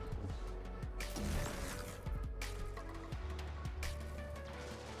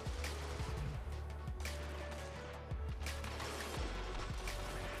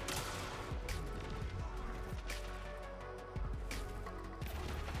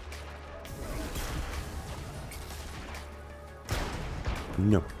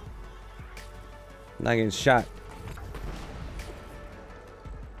 No. Not getting shot.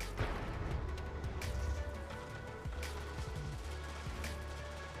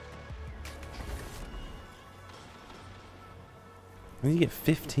 I need to get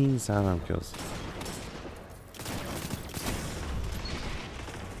 15 sidearm kills.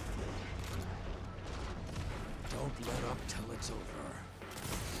 Don't let up till it's over.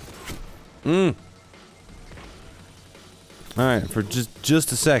 Alright, for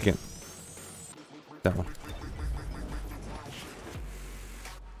just a second. That one.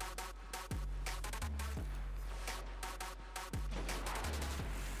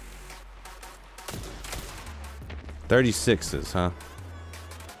 $36s, huh?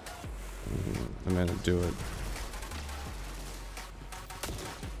 I'm gonna do it.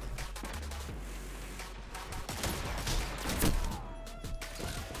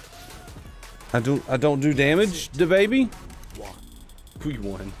 I don't do damage to baby. We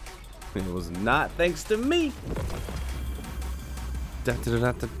won. It was not thanks to me. There are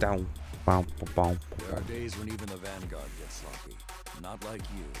days when even the Vanguard gets sloppy. Not like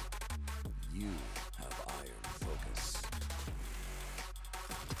you. You have iron focus.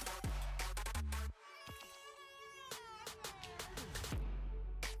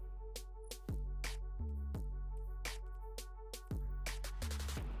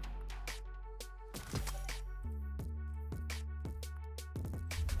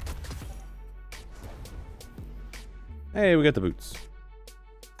 Hey, we got the boots.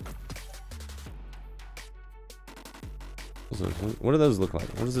 What do those look like?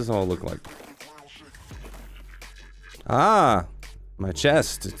 What does this all look like? Ah, my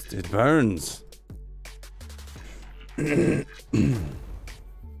chest. It burns.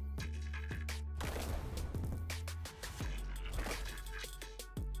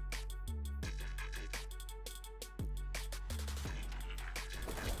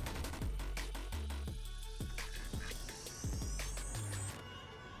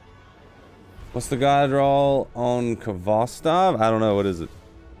 What's the god roll on Kvostov? I don't know. What is it?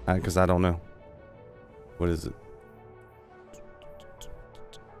 Because I don't know. What is it?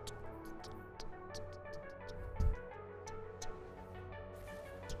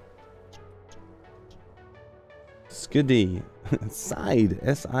 Skiddy. Side.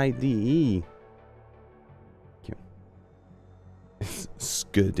 S-I-D-E. It's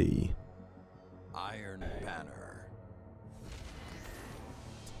Skiddy. Iron banner.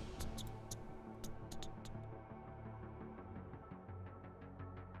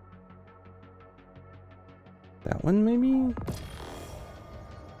 That one, maybe? Your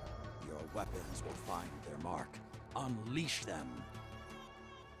weapons will find their mark. Unleash them.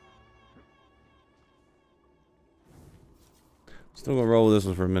 Still gonna roll with this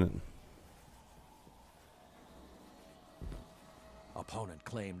one for a minute. Opponent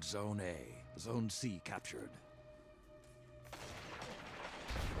claimed Zone A. Zone C captured.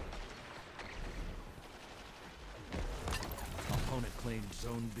 Opponent claimed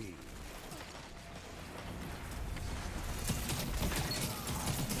Zone B.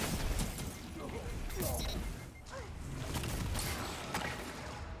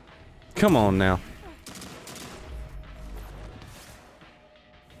 Come on now.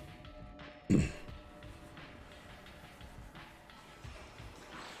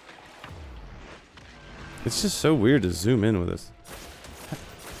 It's just so weird to zoom in with this.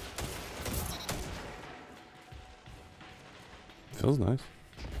 Feels nice.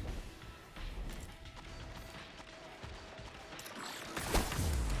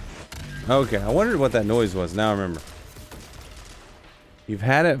 Okay, I wondered what that noise was. Now I remember. You've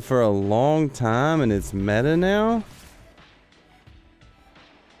had it for a long time and it's meta now?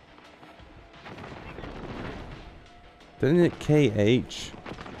 Didn't it KH?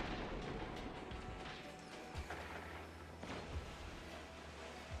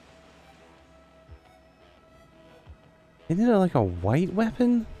 Isn't it like a white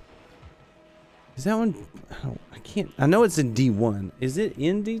weapon? Is that one? I can't. I know it's in D1. Is it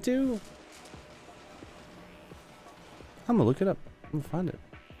in D2? I'm gonna look it up. I'm gonna find it.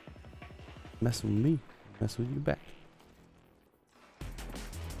 Mess with me. Mess with you back.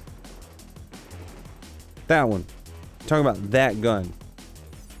 That one. Talking about that gun.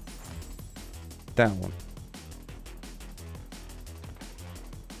 That one.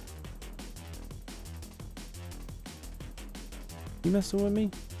 You messing with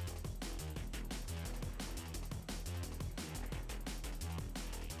me?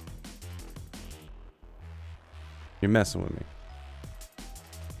 You're messing with me.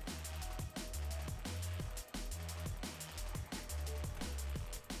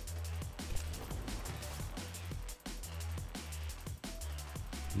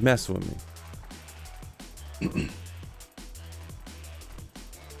 Mess with me.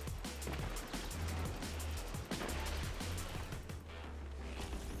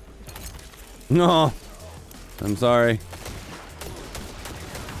 No, I'm sorry.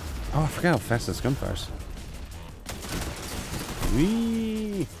 Oh, I forgot how fast this gun fires.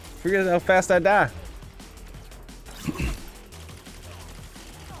 Wee! Forget how fast I die.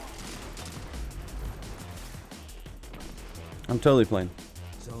 totally playing.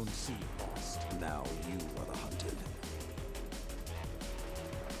 Zone C lost. Now you are the hunted.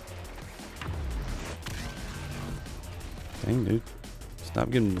 Dang, dude. Stop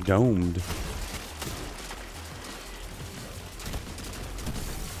getting domed.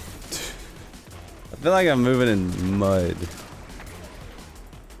 I feel like I'm moving in mud.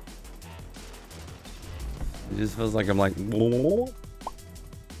 It just feels like I'm like...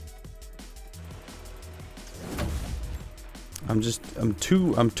 I'm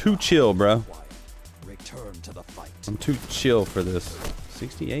too chill, bro. Return to the fight. I'm too chill for this.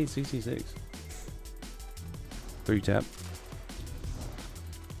 68, 66. 3 tap.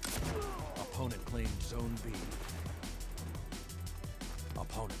 Opponent claimed Zone B.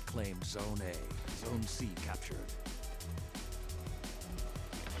 Opponent claimed Zone A. Zone C captured.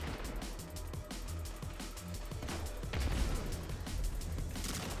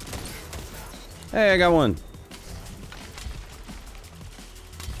 Hey, I got one.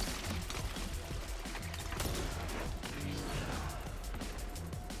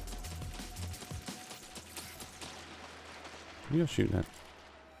 You're shooting at.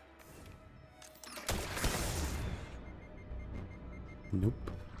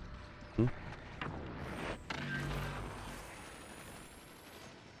 Nope. Hmm?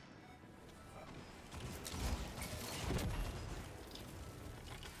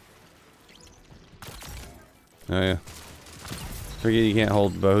 Oh yeah. Forget you can't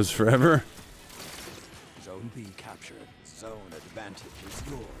hold bows forever. Zone B captured. Zone advantage is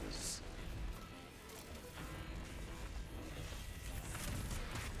yours.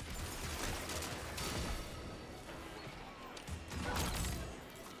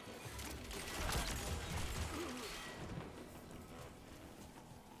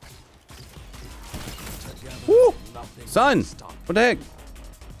 Woo! Nothing Son! can stop. What the heck?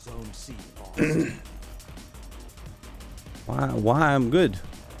 Zone C lost. Why I'm good?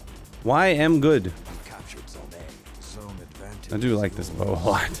 Why am good? You captured Zone A. Zone advantage. I do is like this bow a yours.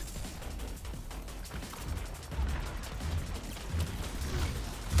 lot.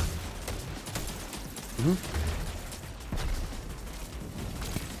 Mhm.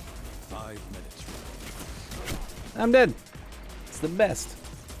 5 minutes remaining. I'm dead. It's the best.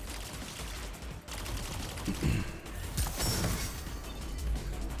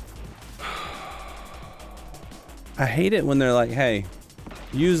 I hate it when they're like, hey,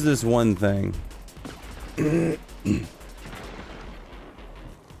 use this one thing. You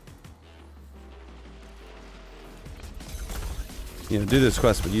know, do this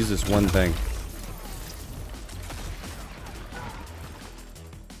quest, but use this one thing.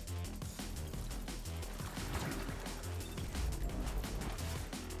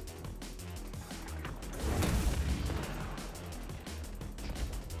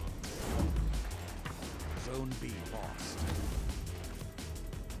 Zone B lost.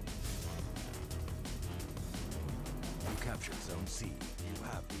 You captured Zone C. You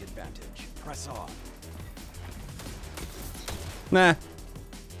have the advantage. Press on. Nah.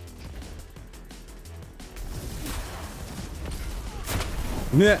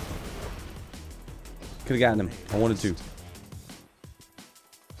 Yeah. Could have gotten him. I wanted to.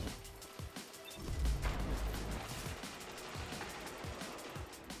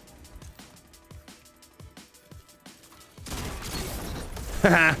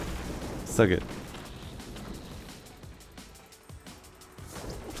 Haha. So good.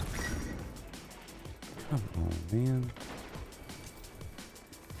 Come on, man.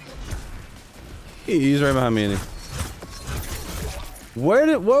 He's right behind me, Andy.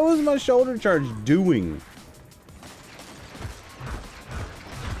 What was my shoulder charge doing?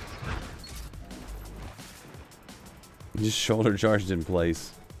 Just shoulder charged in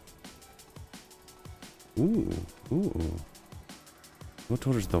place. Ooh, ooh. Go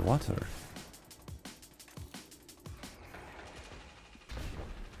towards the water.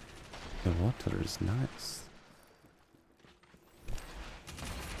 The water is nice.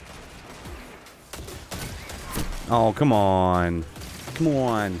 Oh, come on. Come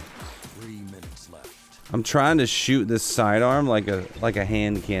on. 3 minutes left. I'm trying to shoot this sidearm like a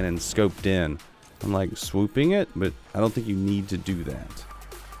hand cannon scoped in. I'm like swooping it, but I don't think you need to do that.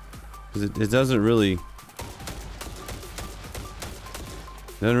 Because it doesn't really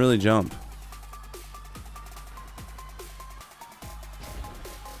jump.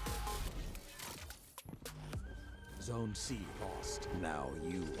 Zone C lost. Now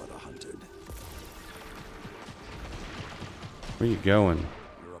you are the hunted. Where you going?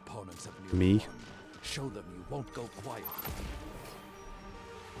 Your opponents have nearly Me? won. Show them you won't go quiet.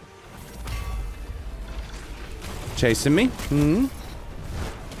 Chasing me? Hmm?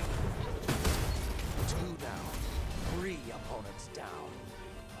 2 down. 3 opponents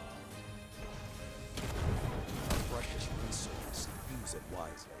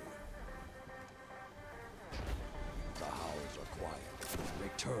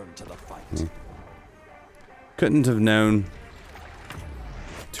Return to the fight. Yeah. Couldn't have known.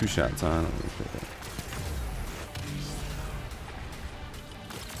 2 shots on. You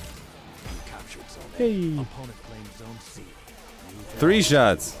captured zone A. Hey. Opponent claimed zone C. 3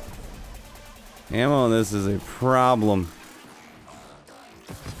 shots. Ammo on this is a problem.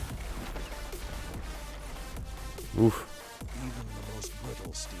 Oof. Even the most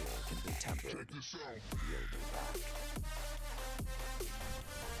brittle steel can be tempered. Yield back.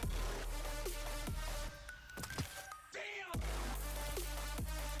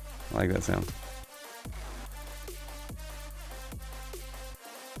 I like that sound.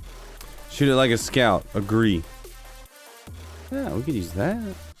 Shoot it like a scout. Agree. Yeah, we could use that.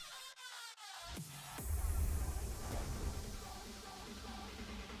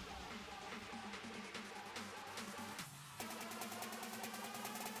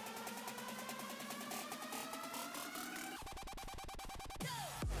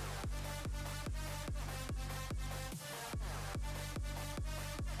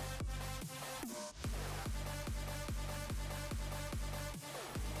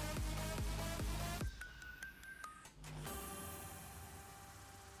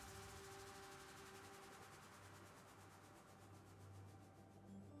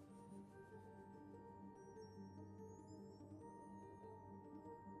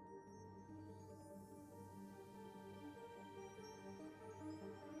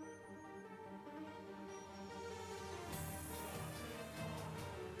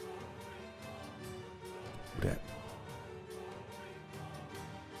 That.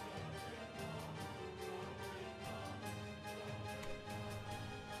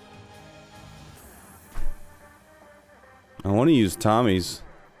 I want to use Tommy's,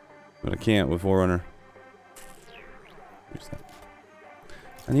 but I can't with Forerunner. Where's that?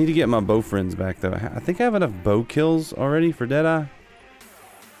 I need to get my bow friends back though. I think I have enough bow kills already for Deadeye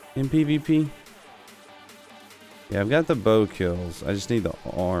in PvP. Yeah, I've got the bow kills. I just need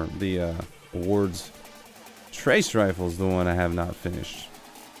the awards. Trace rifle's the one I have not finished.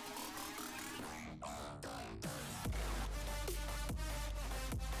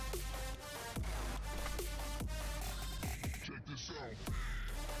 Check this out.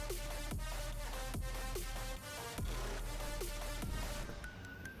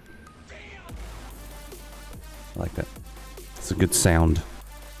 I like that. It's a good sound.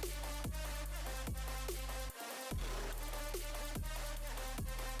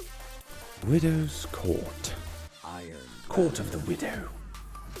 Widow's Court. Iron. Court of the Widow.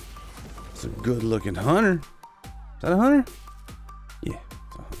 It's a good looking hunter. Is that a hunter? Yeah,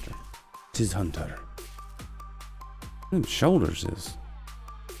 it's a hunter. Tis hunter. Them shoulders is.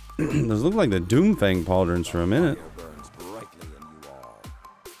 Those look like the Doomfang pauldrons for a minute. Fire burns brightly in you all.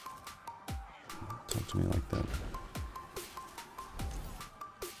 Talk to me like that.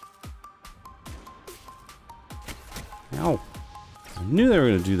 Ow. I knew they were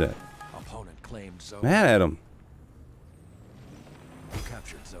gonna do that. Opponent claimed zone. Mad at him. You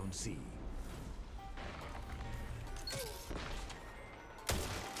captured zone C.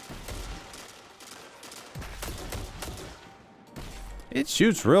 It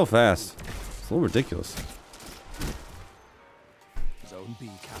shoots real fast. It's a little ridiculous. Zone B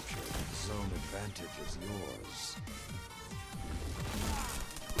captured. Zone advantage is yours.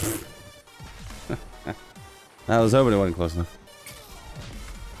 I was hoping it wasn't close enough.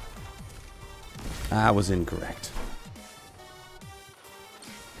 I was incorrect.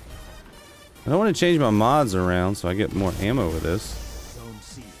 I don't want to change my mods around so I get more ammo with this. Zone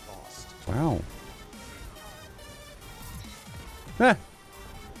C lost. Wow. Ah.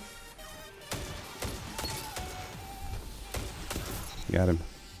 Got him.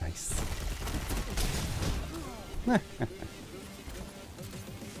 Nice.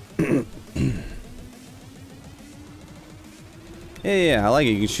 Yeah, I like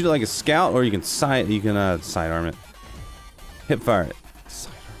it. You can shoot it like a scout, or you can sidearm it. Hip fire it.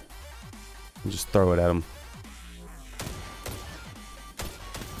 Sidearm. And just throw it at him.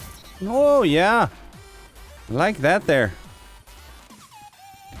 Oh yeah, I like that there.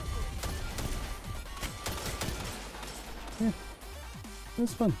 Yeah,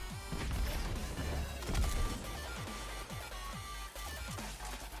 that's fun.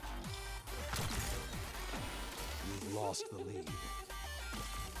 You've lost the lead.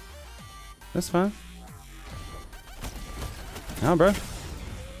 That's fine. Now, bro.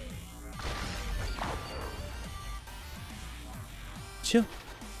 Chill.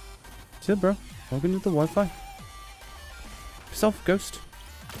 Chill, bro. Welcome to the Wi-Fi. Piss off, ghost.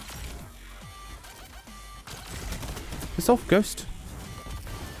 Piss off, ghost.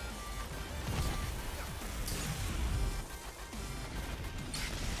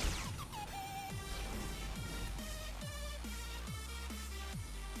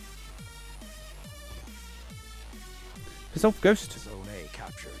 Piss off, ghost. Zone A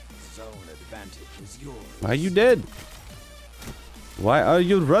captured. Zone advantage is yours. Why are you dead? Why are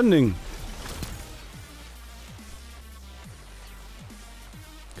you running?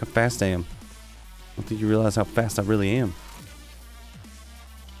 Look how fast I am. I don't think you realize how fast I really am.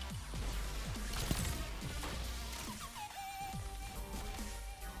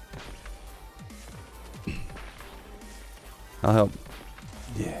 I'll help.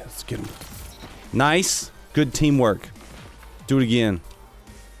 Yeah, let's get him. Nice. Good teamwork. Do it again.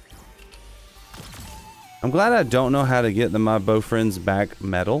 I'm glad I don't know how to get my bow friend's back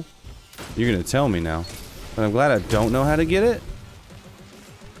medal. You're gonna tell me now. But I'm glad I don't know how to get it.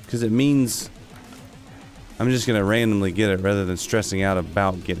 Because it means I'm just gonna randomly get it rather than stressing out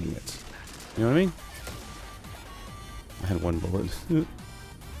about getting it. You know what I mean? I had one bullet.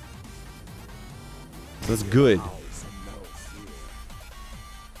 That's good.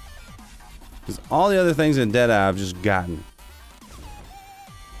 Because all the other things in Deadeye I've just gotten.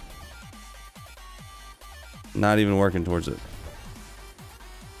 Not even working towards it.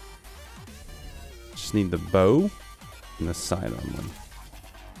 Just need the bow and the sidearm one.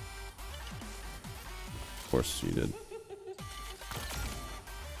 Of course you did.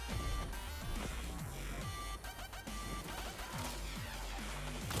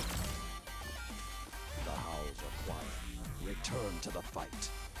 The howls are quiet. Return to the fight.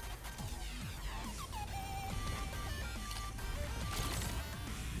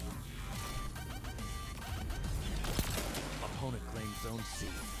 Opponent claims zone C.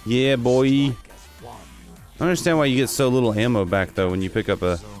 Yeah, boy. Strike as one. I don't understand why you get so little ammo back though when you pick up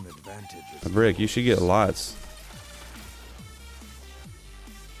a Zone advantage is brick. You should get lots.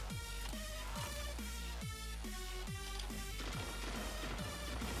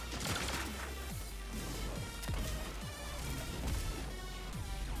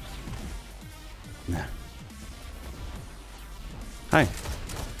 Nah. Hi.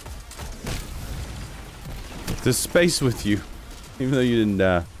 To space with you, even though you didn't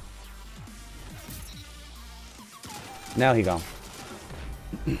die. Now he gone.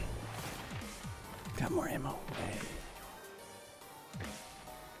 Got more ammo. Hey.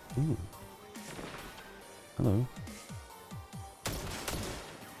 Ooh. Hello.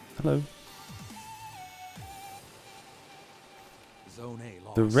 Hello. Zone A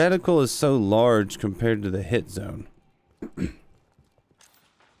lost. The reticle is so large compared to the hit zone. You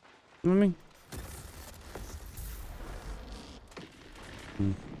know what I mean?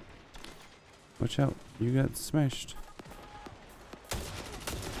 Watch out. You got smashed.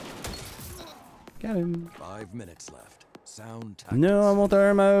 Got him. 5 minutes left. Sound tactics. No, I want the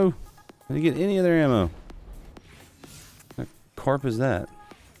ammo. I didn't get any other ammo. What carp is that?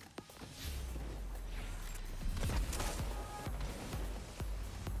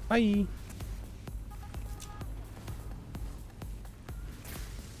 Bye.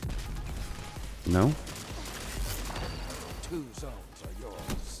 No? 2 zones are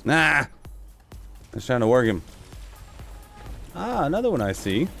yours. Nah. I was trying to work him. Ah, another one I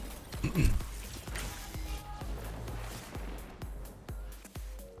see.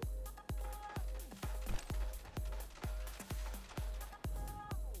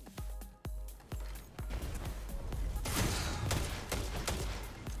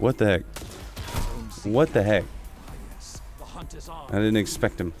 What the heck? Zone C. What the heck? Ah, yes. The hunt is on. I didn't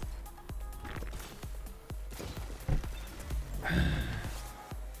expect him.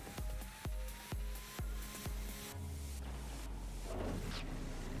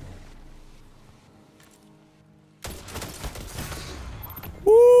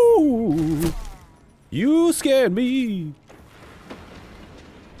 Woo! You scared me.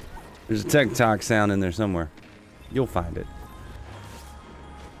 There's a TikTok sound in there somewhere. You'll find it.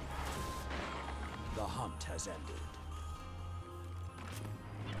 The hunt has ended.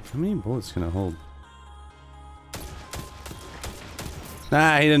 How many bullets can I hold?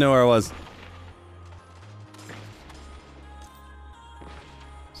 Ah, he didn't know where I was.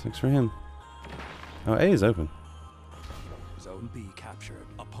 6 for him. Oh, A is open. Zone B captured.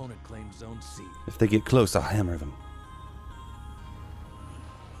 Opponent claims zone C. If they get close, I'll hammer them.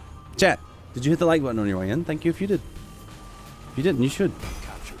 Chat, did you hit the like button on your way in? Thank you if you did. If you didn't, you should.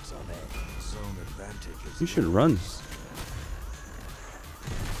 Captured zone A. Zone advantage is You should run.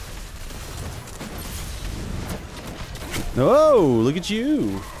 Oh, look at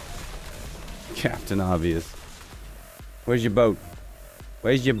you. Captain Obvious. Where's your boat?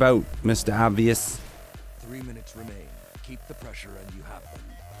 Where's your boat, Mr. Obvious? 3 minutes remain. Keep the pressure and you have them.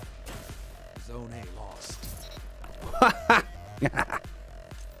 Zone A lost.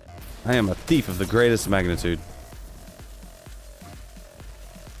 I am a thief of the greatest magnitude.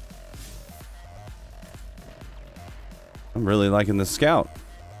 I'm really liking the scout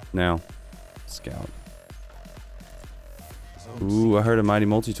now. Scout. Ooh, I heard a mighty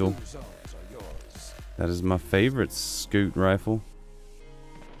multi-tool. That is my favorite scoot rifle.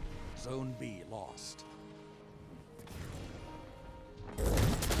 Zone B lost.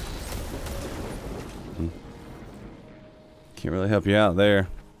 Can't really help you out there.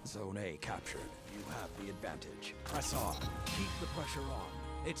 Zone A captured. You have the advantage. Press on. Keep the pressure on.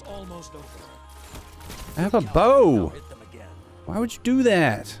 It's almost over. I have a bow. Hit them again. Why would you do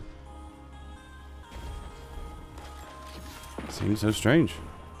that? Seems so strange.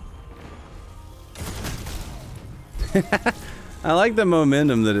 I like the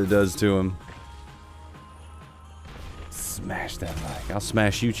momentum that it does to him. Smash that like. I'll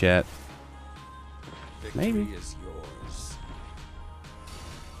smash you, chat. Victory Maybe. is yours.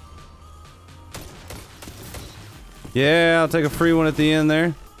 Yeah, I'll take a free one at the end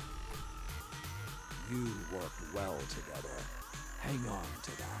there. You worked well together. Hang on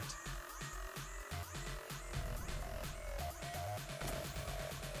to that.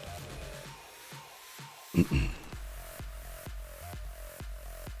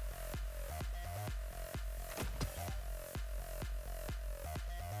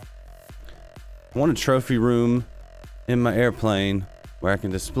 I want a trophy room in my airplane where I can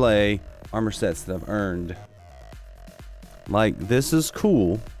display armor sets that I've earned. Like, this is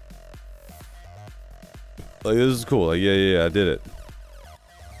cool. Like, this is cool. Like, yeah, I did it.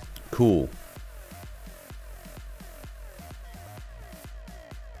 Cool.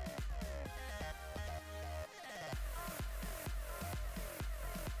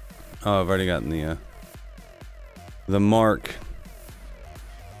 Oh, I've already gotten the mark.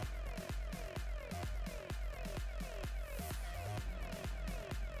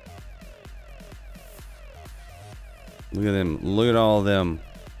 Look at them. Look at all of them.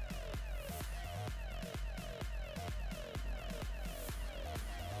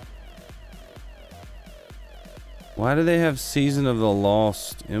 Why do they have Season of the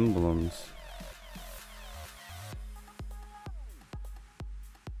Lost emblems?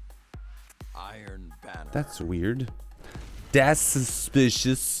 Iron Banner. That's weird. That's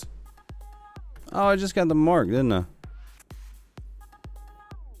suspicious. Oh, I just got the mark, didn't I?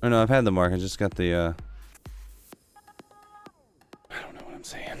 Oh no, I've had the mark. I just got the I don't know what I'm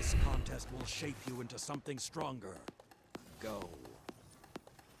saying. This contest will shape you into something stronger. Go.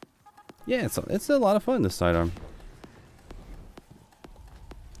 Yeah, it's a lot of fun, this sidearm.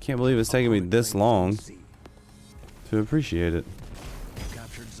 Can't believe it's taken me this long to appreciate it. You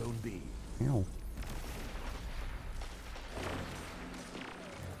captured Zone B. Ow.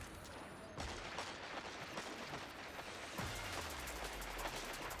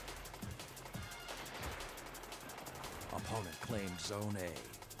 Opponent claimed Zone A.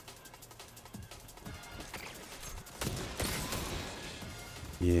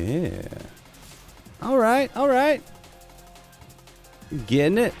 Yeah. Alright, alright.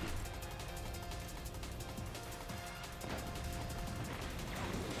 Getting it.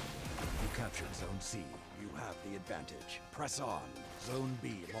 You captured Zone C. You have the advantage. Press on. Zone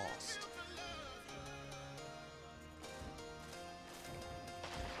B lost.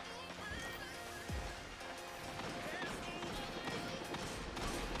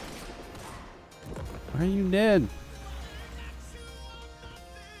 Why are you dead?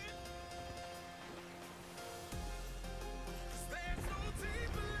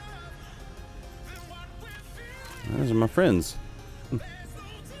 Those are my friends. Zone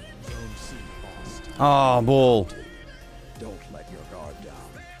C lost. Oh, bull. Don't let your guard down.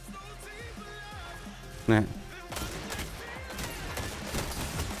 Nah.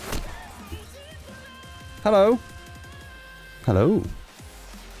 Hello. Hello.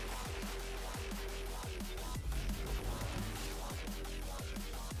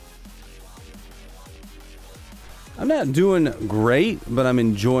 I'm not doing great, but I'm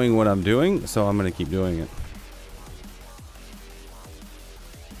enjoying what I'm doing, so I'm gonna keep doing it.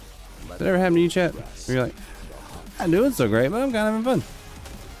 Did it ever happen to you, chat? Where you're like, I'm not doing so great, but I'm kind of having fun.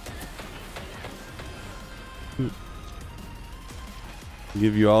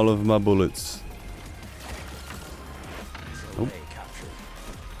 Give you all of my bullets. Zone A captured.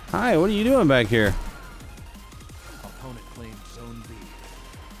 Hi, what are you doing back here? Opponent claimed Zone B.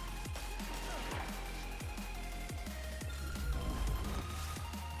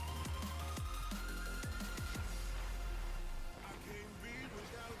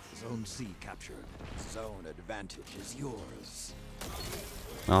 Zone C captured. Zone advantage is yours.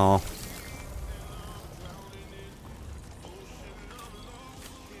 Oh.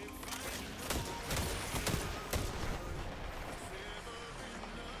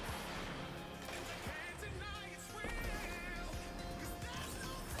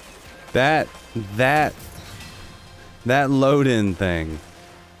 That load-in thing.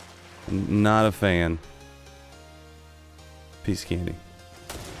 Not a fan. Piece of candy.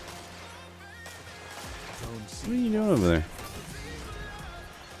 What are you doing over there?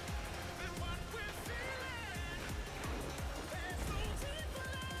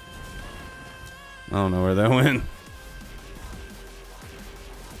 I don't know where that went.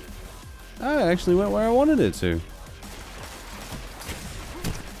 Oh, it actually went where I wanted it to.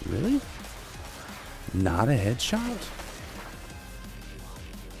 Really? Not a headshot?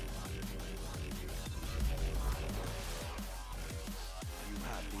 You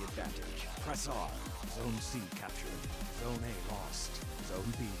have the advantage. Press R. Zone C captured. Zone A lost.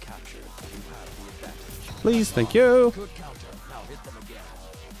 Zone B captured. You have the advantage. Please, thank you. Good counter. Now hit them again.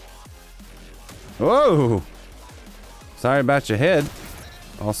 Whoa! Sorry about your head.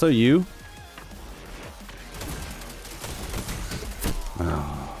 Also you.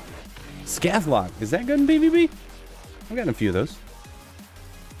 Oh. Scathlock. Is that good in PvP? I've gotten a few of those.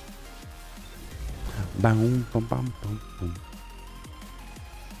 Boom, boom, boom, boom, boom.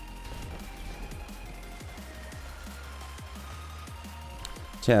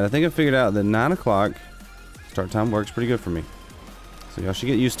 Chad, I think I figured out that 9 o'clock start time works pretty good for me. So y'all should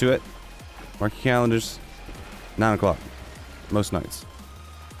get used to it. Mark your calendars. 9 o'clock. Most nights.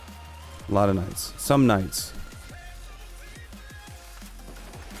 A lot of nights. Some nights.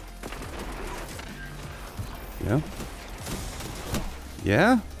 Yeah?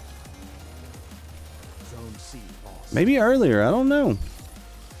 Yeah? Zone C lost. Maybe earlier. I don't know.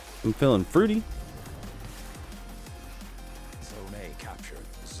 I'm feeling fruity. Zone A captured.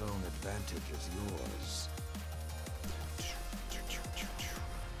 Zone advantage is yours.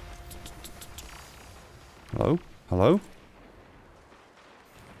 Hello? Hello?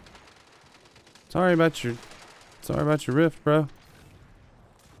 Sorry about your rift, bro.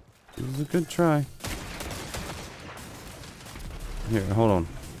 It was a good try. Here, hold on.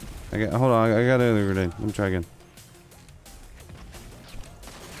 I got another grenade. Let me try again.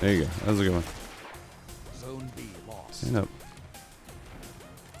 There you go. That was a good one. Zone B lost. Stand up.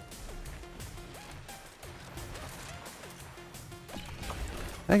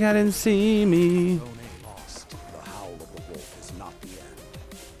 That guy didn't see me. Zone A lost. The howl of the wolf is not the end.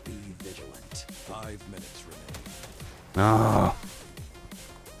 Be vigilant. 5 minutes remain. Ah.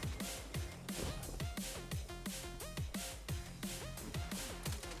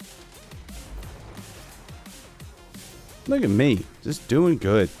 Look at me, just doing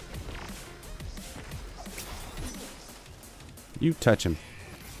good. You touch him.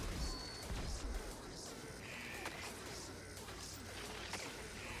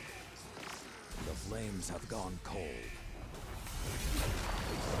 The flames have gone cold.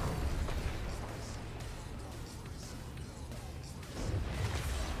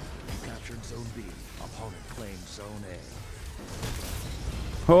 You captured Zone B. Opponent claimed Zone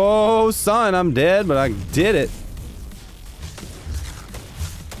A. Oh, son, I'm dead, but I did it.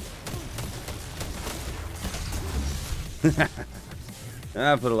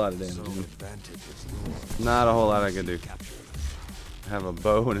 I put a lot of damage Zone in. advantage is yours. Not a whole lot I can do. Captured. Have a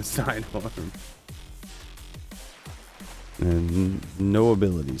bow and a sidearm. And no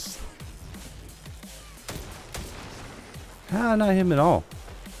abilities. How did I not hit him at all?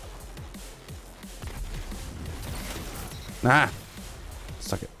 Ah!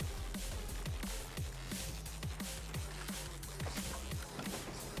 Suck it.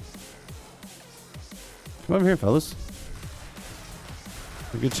 Come over here, fellas.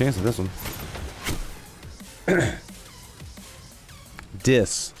 A good chance of this one.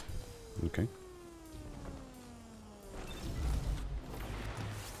 Dis. Okay.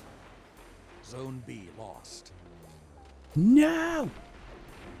 Zone B lost. No!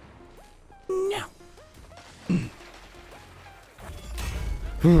 No!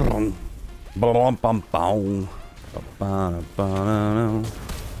 Bum bum bum.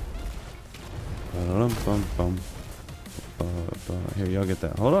 Here, y'all get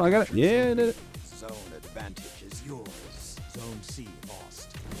that. Hold on, I got it. Yeah, I did it. Zone advantage is yours. Zone C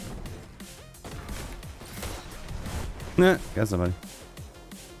lost. Nah, got somebody.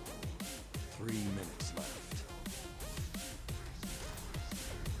 3 minutes left.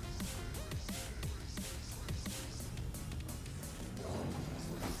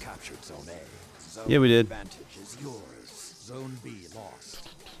 You captured Zone A. Zone Yeah, we did. advantage is yours. Zone B lost.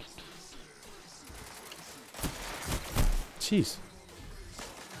 Jeez.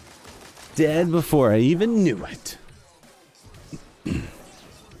 Dead before I even knew it.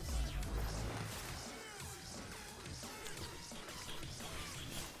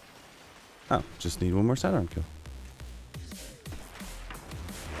 Oh, just need one more sidearm kill.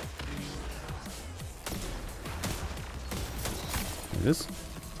 it is.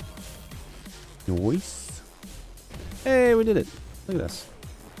 Nice. Hey, we did it. Look at this.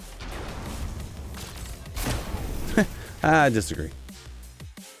 I disagree.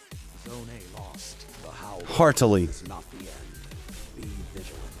 Zone A lost. The howl Heartily. is not the end. Be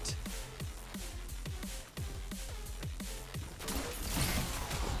vigilant.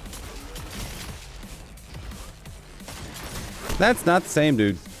 That's not the same,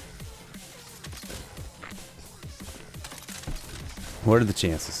 dude. What are the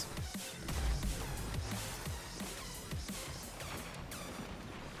chances?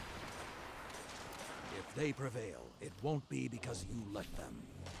 If they prevail, it won't be because you let them.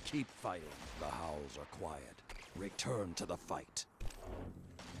 Keep fighting. The howls are quiet. Return to the fight.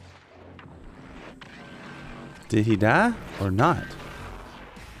 Did he die or not?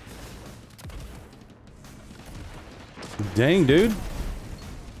 Dang, dude.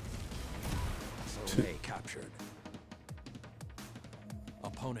 Zone A captured.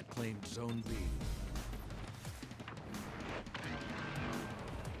 Opponent claimed Zone B.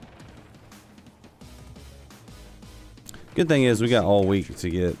 Good thing is we got all week to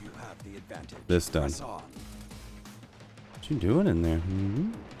get You have the advantage. this done. Press on. What you doing in there?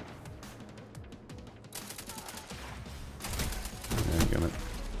 Damn it.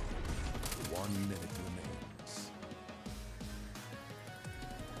 1 minute remains.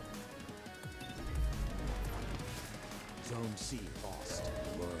 Zone C lost.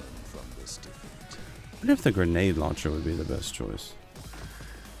 Learn from this defeat. I wonder if the grenade launcher would be the best choice.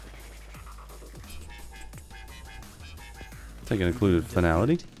 Take an included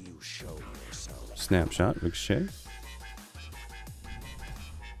finality. You show yourself. Snapshot, ricochet.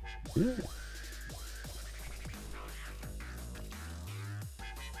 Yeah.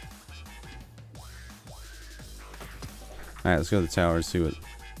 Alright, let's go to the tower and see what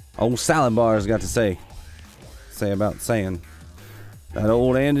old Salad Bar's got to say. Say about saying. That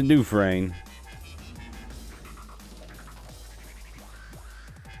old Andy Dufresne.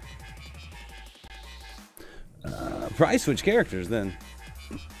 Probably switch characters then.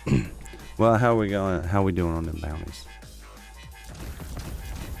 Well, how are we going? How are we doing on them bounties?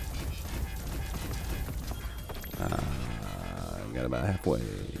 Got about halfway.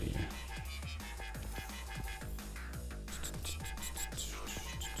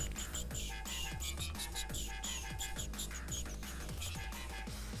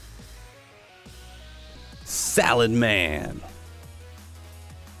 Salad Man.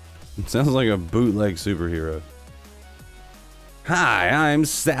 It sounds like a bootleg superhero. Hi, I'm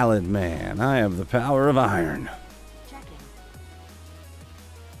Salad Man. I have the power of iron. Checking.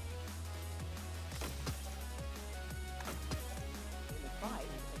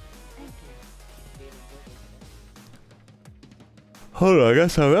 Hold on, I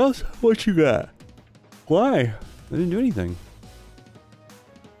got something else? What you got? Why? I didn't do anything.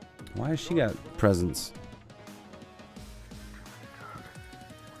 Why has she got presents?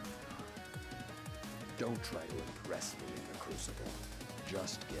 Don't try to impress me in the Crucible.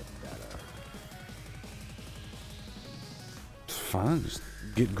 Just get better. It's fine, just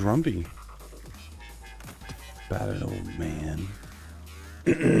get grumpy. About it, old man.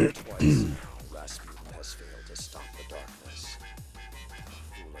 Twice now, Rasputin has failed to stop the darkness. A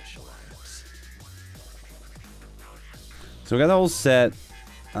foolish alliance. So we got the whole set.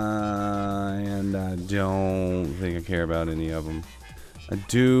 And I don't think I care about any of them. I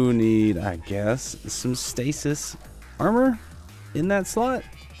do need, I guess, some stasis armor in that slot.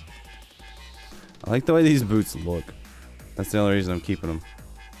 I like the way these boots look. That's the only reason I'm keeping them.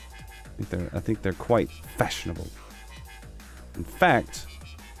 I think they're quite fashionable. In fact,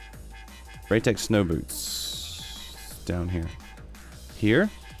 Braytech snow boots down here. Here?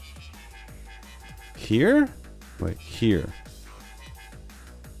 Here? Wait, here.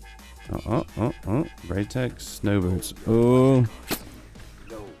 Braytech snow boots. Oh.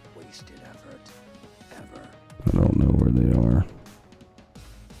 No wasted effort. Ever. I don't know where they are.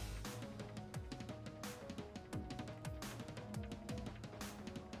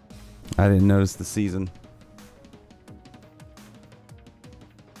 I didn't notice the season.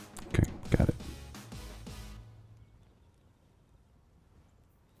 Okay, got it.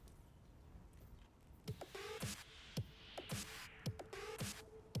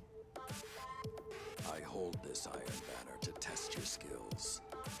 I hold this Iron Banner to test your skills.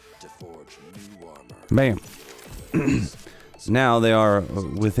 To forge new armor. Bam. Now they are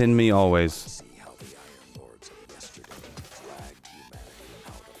within me always. See how the Iron Lords of yesterday dragged humanity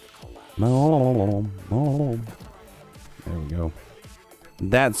out of the collapse. There we go.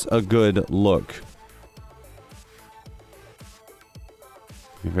 That's a good look.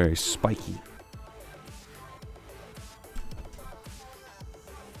 Very spiky.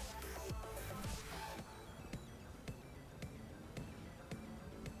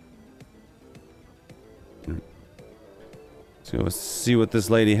 Let's go see what this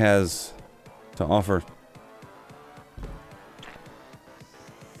lady has to offer. Do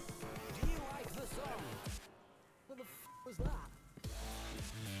you like the song? What the f was that?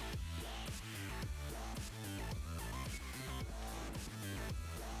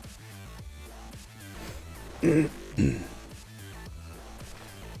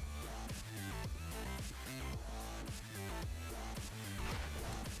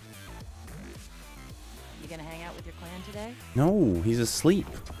 You gonna hang out with your clan today? No, he's asleep.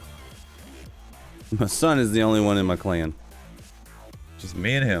 My son is the only one in my clan. Just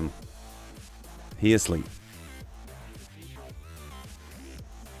me and him. He asleep.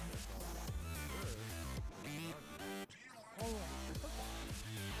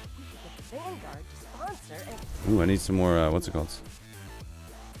 Vanguard to sponsor and Ooh, I need some more, what's it called?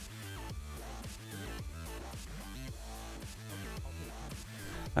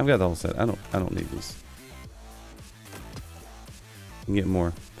 I've got the whole set. I don't need these. I can get more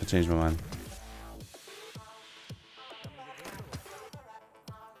if I change my mind.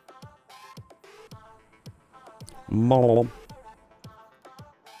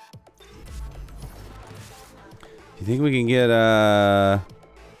 You think we can get a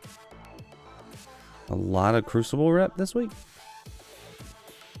lot of Crucible rep this week?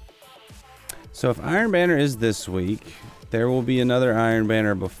 So if Iron Banner is this week, there will be another Iron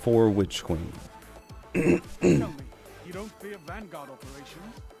Banner before Witch Queen. Tell me, you don't fear Vanguard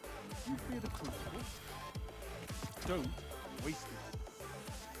operations? You fear the Crucible? Don't waste it.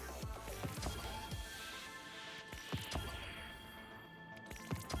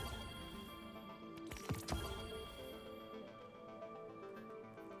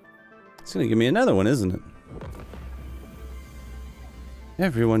 It's gonna give me another one, isn't it?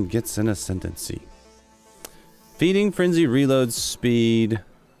 Everyone gets an ascendancy. Feeding, frenzy, reload, speed,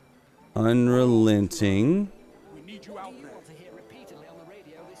 unrelenting. We need you out there. Want to hear repeatedly on the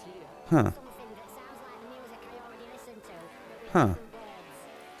radio this year. Huh. Something that sounds like the music I already listened to. Huh.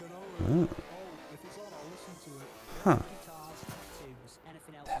 Don't Oh. know. If it's on, I'll listen to it. Huh. Guitars, tubes,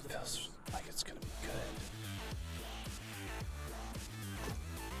 anything else. That is a feels like it's gonna be good.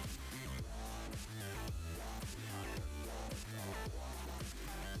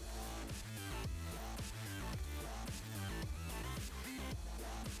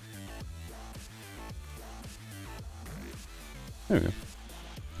 There we go.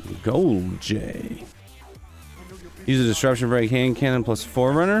 Gold J. Use a disruption break hand cannon plus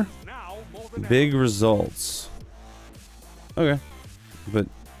forerunner. Now more than Big results. Okay. But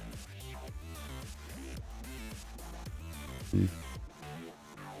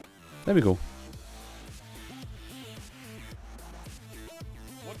that'd be cool.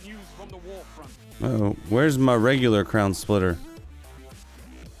 What news from the war front? Uh-oh. Where's my regular crown splitter?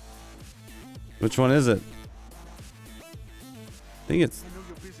 Which one is it? I think it's... I know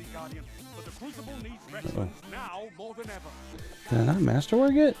you're busy, Guardian, but the Crucible needs veterans now more than ever. Did I not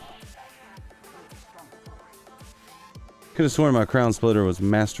masterwork it? Could have sworn my crown splitter was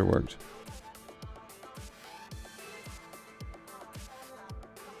masterworked.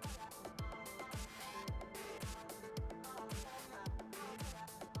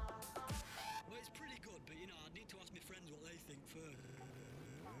 Well, it's pretty good, but you know, I need to ask my friends what they think first.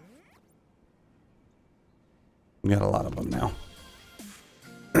 We got a lot of them now.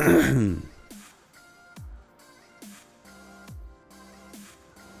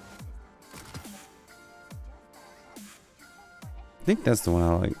 I think that's the one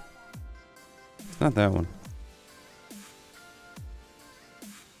I like. It's not that one.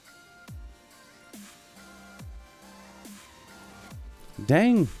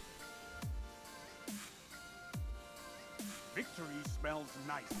 Dang. Victory smells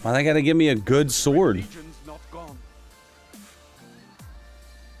nice. Why they gotta give me a good sword? Legion's not gone.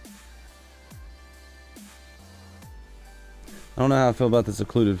 I don't know how I feel about this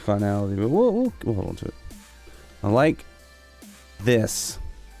occluded finality, but we'll hold on to it. I like this.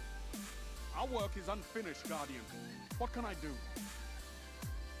 Our work is unfinished, Guardian. What can I do?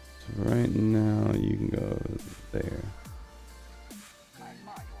 So right now you can go there. I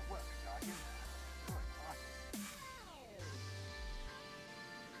admire your work, Guardian. You're an artist.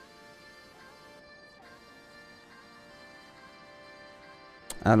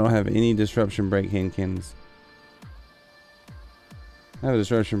 I don't have any disruption break hand cannons. I have a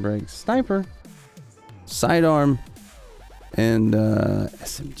disruption break sniper, sidearm, and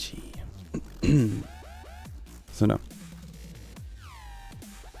SMG. So no.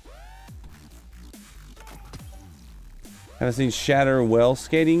 Haven't seen Shatter well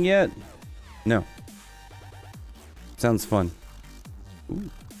skating yet? No. Sounds fun. Ooh.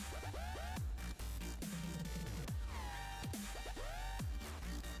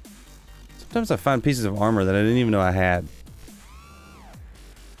 Sometimes I find pieces of armor that I didn't even know I had.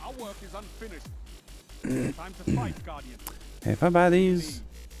 Our work is unfinished. Time to fight, Guardian. Hey, if I buy these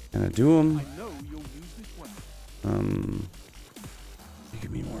and I do them, I know you'll use this well. you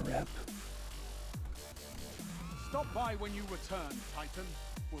give me more rep. Stop by when you return, Titan.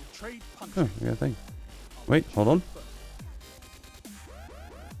 We'll trade punches. Oh, I got a thing. Wait, hold on.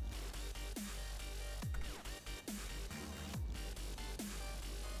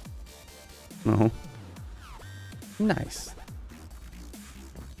 No. Nice.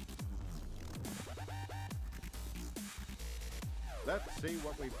 Let's see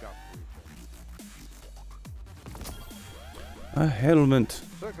what we've got for each A helmet.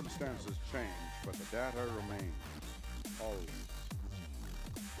 other. Circumstances change, but the data remains. Always.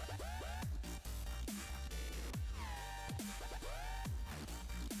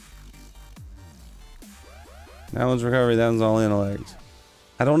 That one's recovery, that one's all intellect.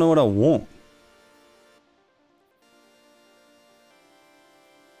 I don't know what I want.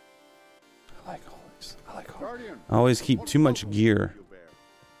 I like always. I like always. Guardian, I always keep too much gear. you bear.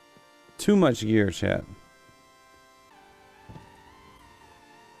 Too much gear, chat.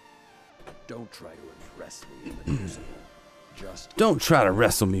 Don't try to impress me in the crucible. Just Don't try to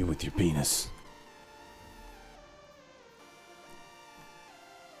wrestle me with your penis.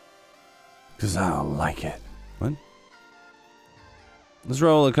 Cause I don't like it. What? Let's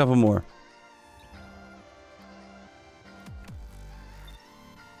roll a couple more.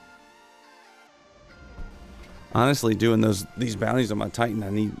 Honestly, doing these bounties on my Titan, I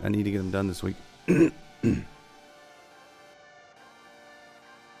need to get them done this week.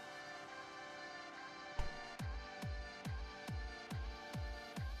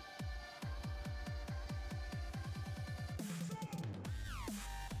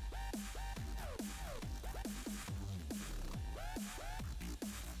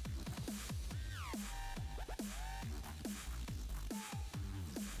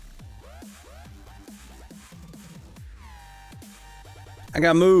 I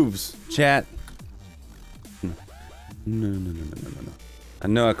got moves, chat. No. I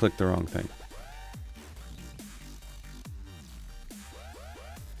know I clicked the wrong thing.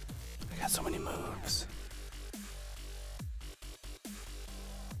 I got so many moves.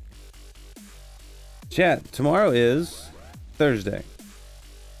 Chat, tomorrow is Thursday.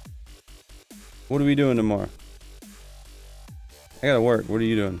 What are we doing tomorrow? I gotta work. What are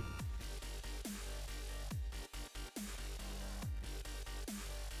you doing?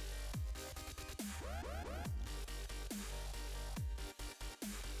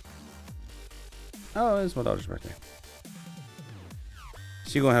 Oh, it's my daughter's birthday.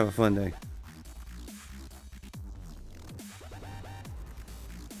 She gonna have a fun day.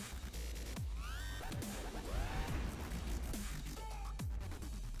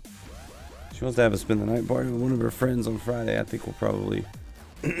 She wants to have a spend the night party with one of her friends on Friday. I think we'll probably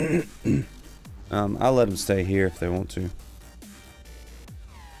I'll let them stay here if they want to.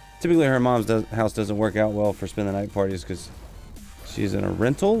 Typically her mom's house doesn't work out well for spend the night parties because she's in a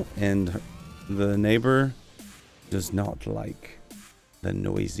rental and the neighbor does not like the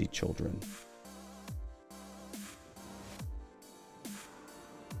noisy children.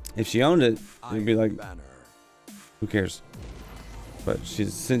 If she owned it, it'd be like, who cares? But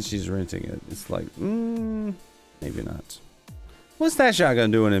since she's renting it, it's like, maybe not. What's that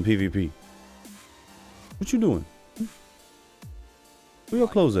shotgun doing in PvP? What you doing? Where your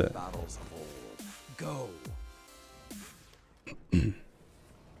clothes at? battles of old. Go.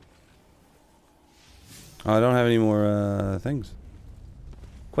 Oh, I don't have any more things.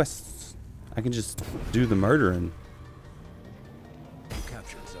 Quests. I can just do the murdering. You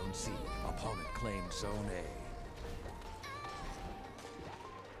captured Zone C. Opponent claimed Zone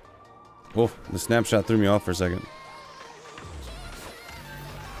A. Wolf, the snapshot threw me off for a second.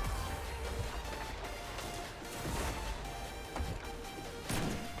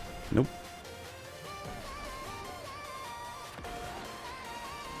 Nope.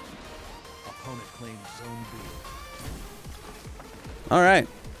 Opponent claimed Zone B. All right.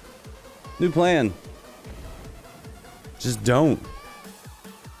 New plan. Just don't.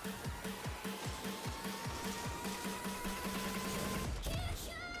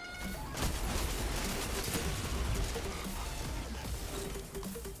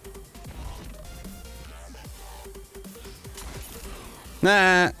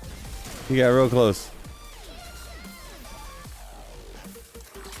 Nah. You got real close.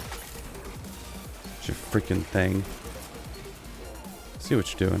 It's your freaking thing. See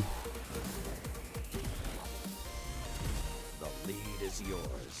what you're doing. The lead is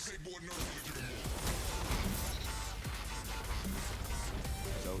yours.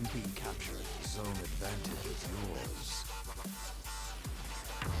 Zone B captured. Zone advantage is yours.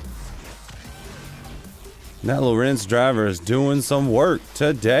 That Lorenz driver is doing some work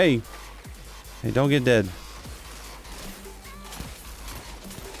today. Hey, don't get dead.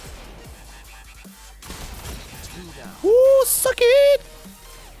 Ooh, suck it!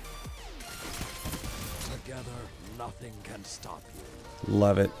 Together, nothing can stop you.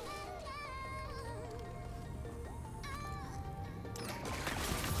 Love it.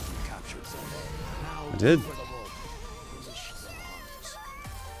 Captured Zone A. Now I did. look for the wolf. Finish the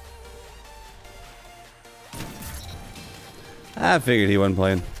hunt. I figured he wasn't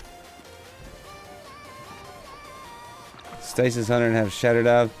playing. Stasis Hunter and have Shattered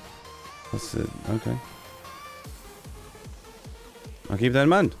Eye. What's it? Okay. I'll keep that in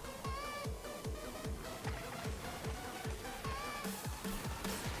mind.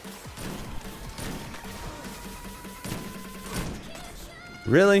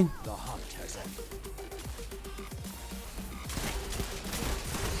 Really? The hunt has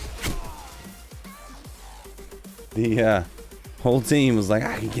ended. The whole team was like,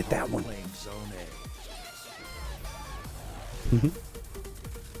 I can get that one. Claim Zone A.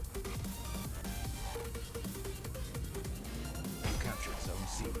 Captured Zone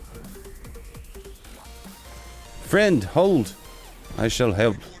C. Friend, hold. I shall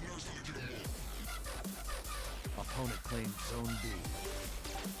help. Opponent claimed Zone B.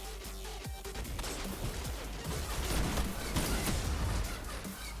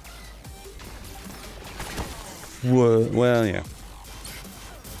 Whoa, well, yeah.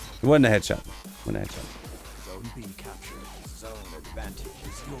 It wasn't a headshot. Wasn't a headshot. Zone B captured. Zone advantage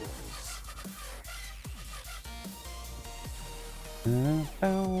is yours.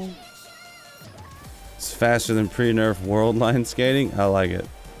 It's faster than pre-nerf world line skating. I like it.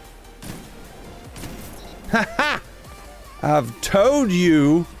 Haha! I've told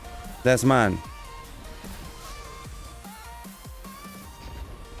you that's mine.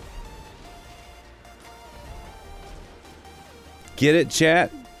 Get it,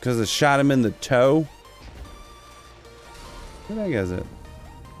 chat? Because I shot him in the toe. Where that guy's at?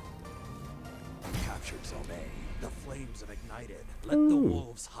 Captured Zone A. The flames have ignited. Let the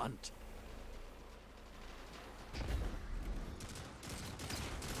wolves hunt.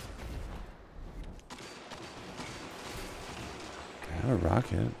 I have a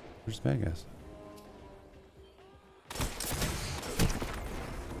rocket. Where's the bad guys?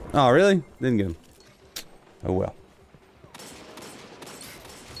 Oh, really? Didn't get him. Oh well.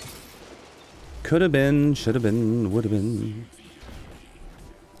 Could have been, should have been, would have been.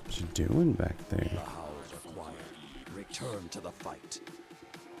 What you doing back there? The howls are quiet. Return to the fight.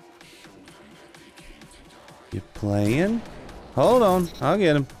 You playing? Hold on, I'll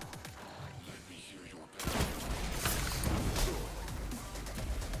get him.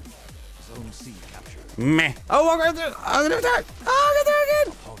 Zone C captured. Meh. Oh, walk right through. I'm gonna attack. Oh, I'll get there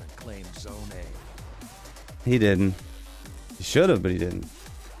again. Opponent claimed Zone A. He didn't. He should have, but he didn't.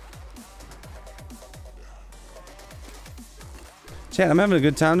 Chat, I'm having a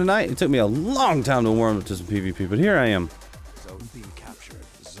good time tonight. It took me a long time to warm up to some PvP, but here I am. Zone B captured.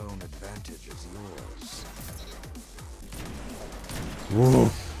 Zone advantage is yours. Whoa.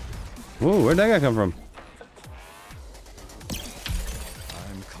 Whoa, where'd that guy come from?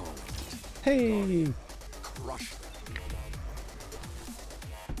 I'm calling. Hey. Crush them.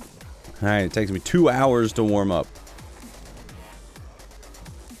 Alright, it takes me 2 hours to warm up.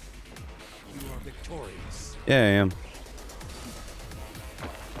 You are victorious. Yeah, I am.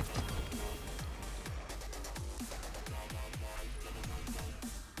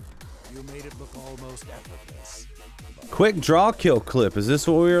 You made it look almost effortless. Quick draw kill clip. Is this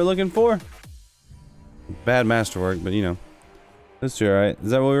what we were looking for? Bad masterwork, but you know. That's alright.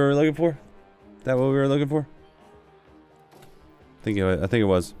 Is that what we were looking for? Is that what we were looking for? I think it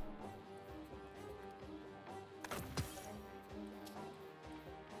was.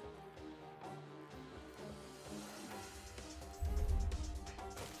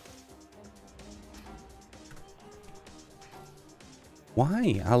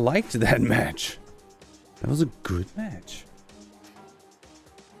 Why? I liked that match. That was a good match.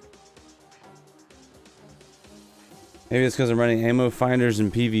 Maybe it's because I'm running ammo finders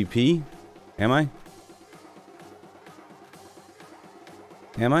in PvP. Am I?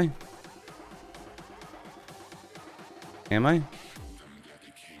 Am I? Am I?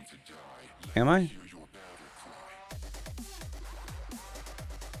 Am I?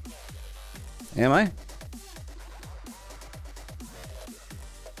 Am I?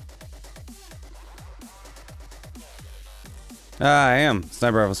 I am.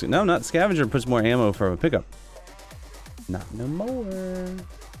 Sniper rifle. No, not scavenger puts more ammo for a pickup. Not no more.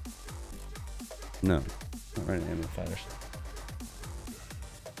 No, not running ammo fighters.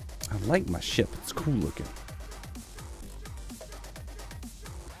 I like my ship. It's cool looking.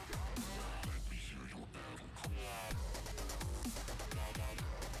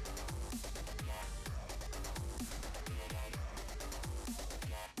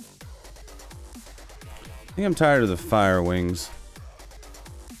 I think I'm tired of the fire wings.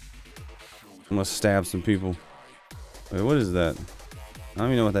 I'm gonna stab some people. Wait, what is that? I don't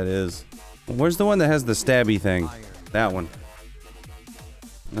even know what that is. Where's the one that has the stabby thing? That one.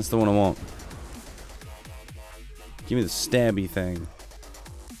 That's the one I want. Give me the stabby thing.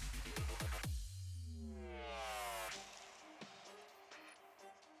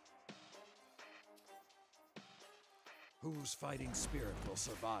 Whose fighting spirit will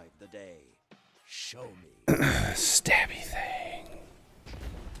survive the day? Show me. Stabby thing.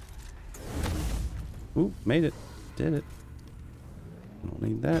 Ooh, made it. Did it. Don't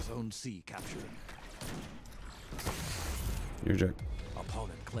need that. Zone C captured. You're a jerk.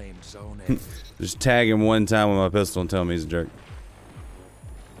 Opponent claimed Zone A. Just tag him one time with my pistol and tell him he's a jerk.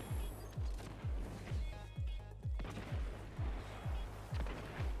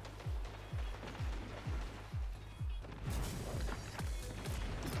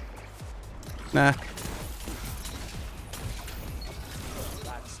 Nah.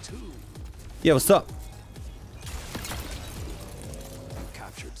 That's 2. Yeah, what's up?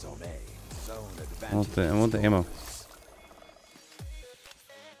 Captured Zone A. Zone I want advantage. I want the ammo.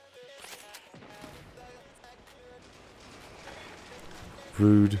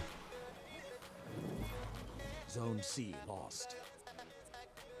 Rude. Zone C lost.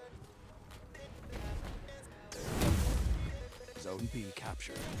 Zone B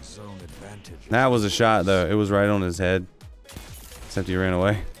captured. Zone advantage. That was a shot though. It was right on his head. Except he ran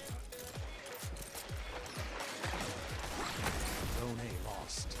away. Zone A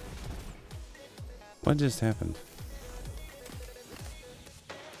lost. What just happened?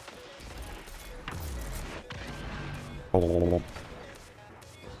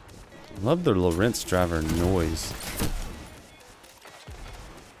 Love the Lorentz driver noise.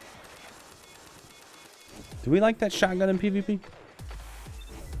 Do we like that shotgun in PvP?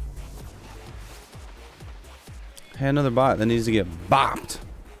 Hey, another bot that needs to get bopped.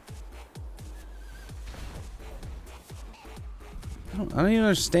 I don't even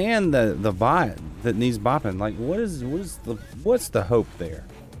understand the bot that needs bopping. Like, what's the hope there?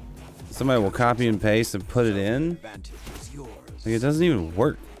 Somebody will copy and paste and put it in. Advantage is yours. Like, it doesn't even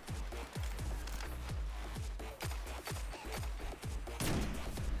work.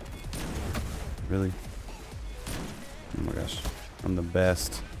 Really? Oh my gosh. I'm the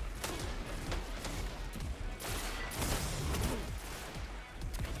best.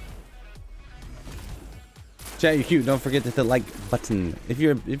 Chat, you're cute. Don't forget to hit the like button. If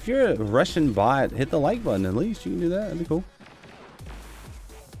you're a Russian bot, hit the like button at least. You can do that. That'd be cool.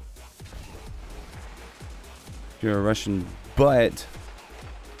 If you're a Russian butt,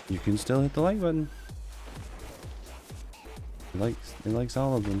 you can still hit the like button. It likes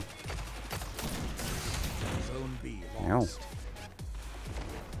all of them. Zone B Ow. lost.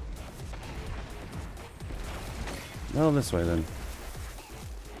 Well, this way then.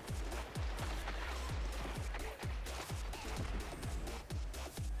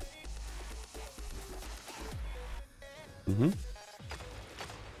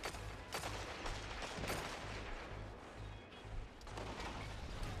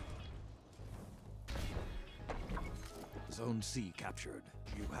 Zone C captured.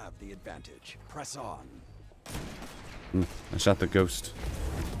 You have the advantage. Press on. I shot the ghost.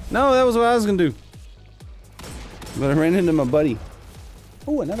 No, that was what I was gonna do. But I ran into my buddy.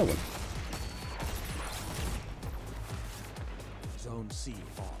 Oh, another one. Zone C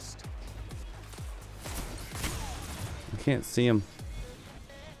lost. I can't see him.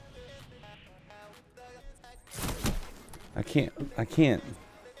 I can't.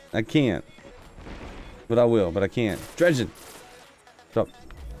 But I will, but I can't. Dredging. Stop.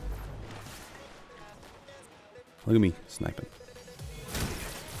 Look at me sniping.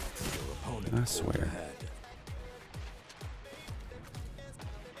 Your opponent I swear. ahead.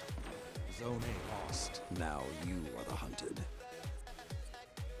 Zone A lost. Now you are the hunted.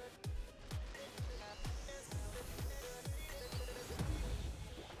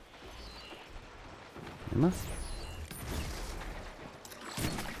 Am I?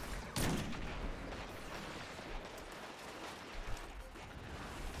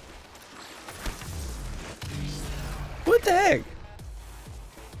 What the heck?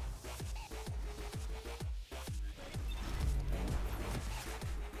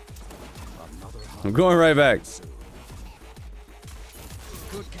 Another I'm going right back. soon.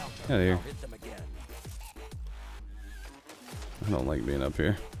 Out of here. I'll hit them again. I don't like being up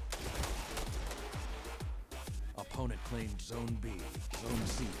here. Opponent claimed Zone B. Zone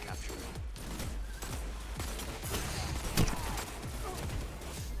C captured.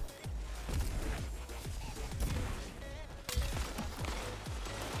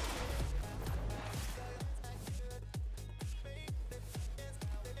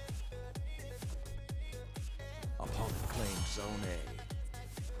 Opponent claimed Zone A.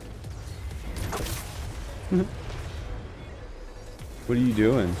 What are you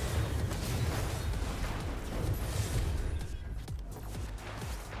doing?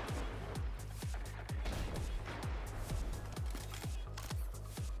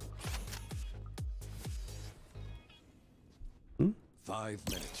 Hmm? 5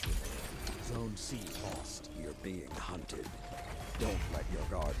 minutes remaining. Zone C lost. You're being hunted. Don't let your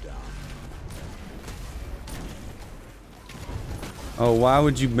guard down. Oh, why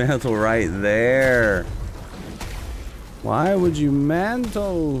would you mantle right there? Why would you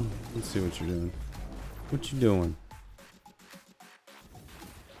mantle? Let's see what you're doing. What you doing?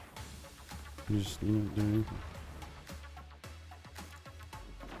 You're just not doing anything.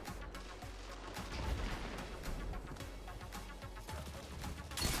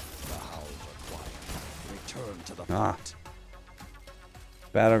 The howls are quiet. Return to the Ah. front.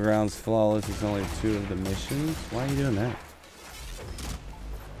 Battlegrounds flawless. It's only 2 of the missions. Why are you doing that?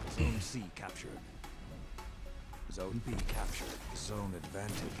 Zone C captured. Zone B captured. Zone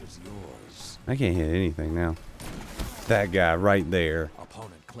advantage is yours. I can't hit anything now. That guy right there.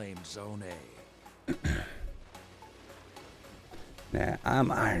 Opponent claimed Zone A. Nah,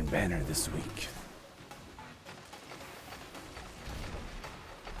 I'm Iron Banner this week.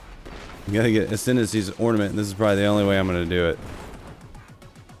 You gotta get Ascendancy's ornament. This is probably the only way I'm gonna do it.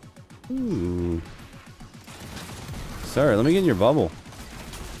 Ooh. Sir, let me get in your bubble.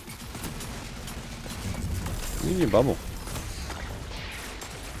 Let me get in your bubble.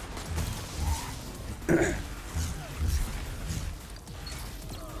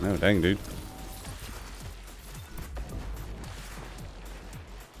 No, dang, dude.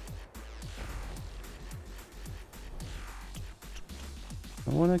 I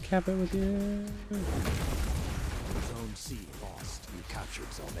wanna cap it with you. Zone C lost. You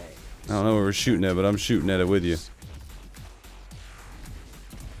captured Zone A. I don't know where we're shooting at, but I'm shooting at it with you.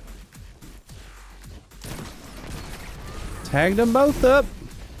 Tagged them both up.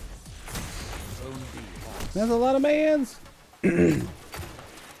 Zone B lost. That's a lot of mans.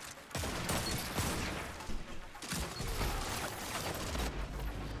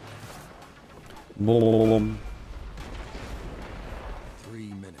 Boom.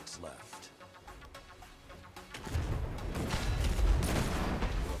 3 minutes left.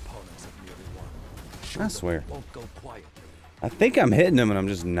 Your opponents have nearly won. Show I them swear. it won't go quietly. I think I'm hitting them and I'm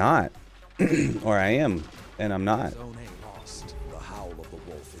just not. Or I am and I'm not. Zone A lost. The howl of the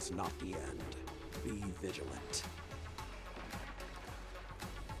wolf is not the end. Be vigilant.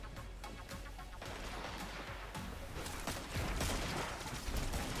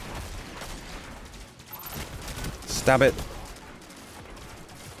 Stop it.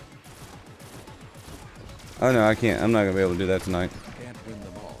 Oh no, I can't. I'm not gonna be able to do that tonight. Can't win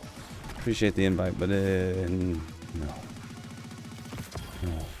them all. Appreciate the invite, but no. No.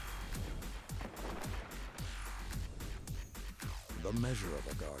 The measure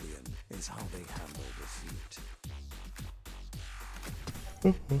of a guardian is how they handle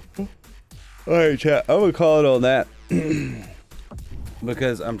defeat. Alright, chat. I'm gonna call it on that.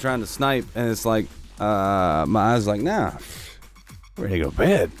 Because I'm trying to snipe and it's like my eyes like, nah. Ready to go to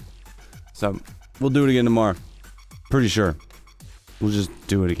bed. So we'll do it again tomorrow. Pretty sure. We'll just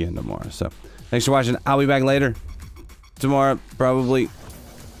do it again tomorrow. So thanks for watching. I'll be back later. Tomorrow, probably.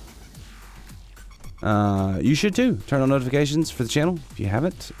 You should too. Turn on notifications for the channel if you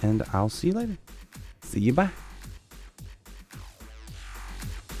haven't. And I'll see you later. See you. Bye.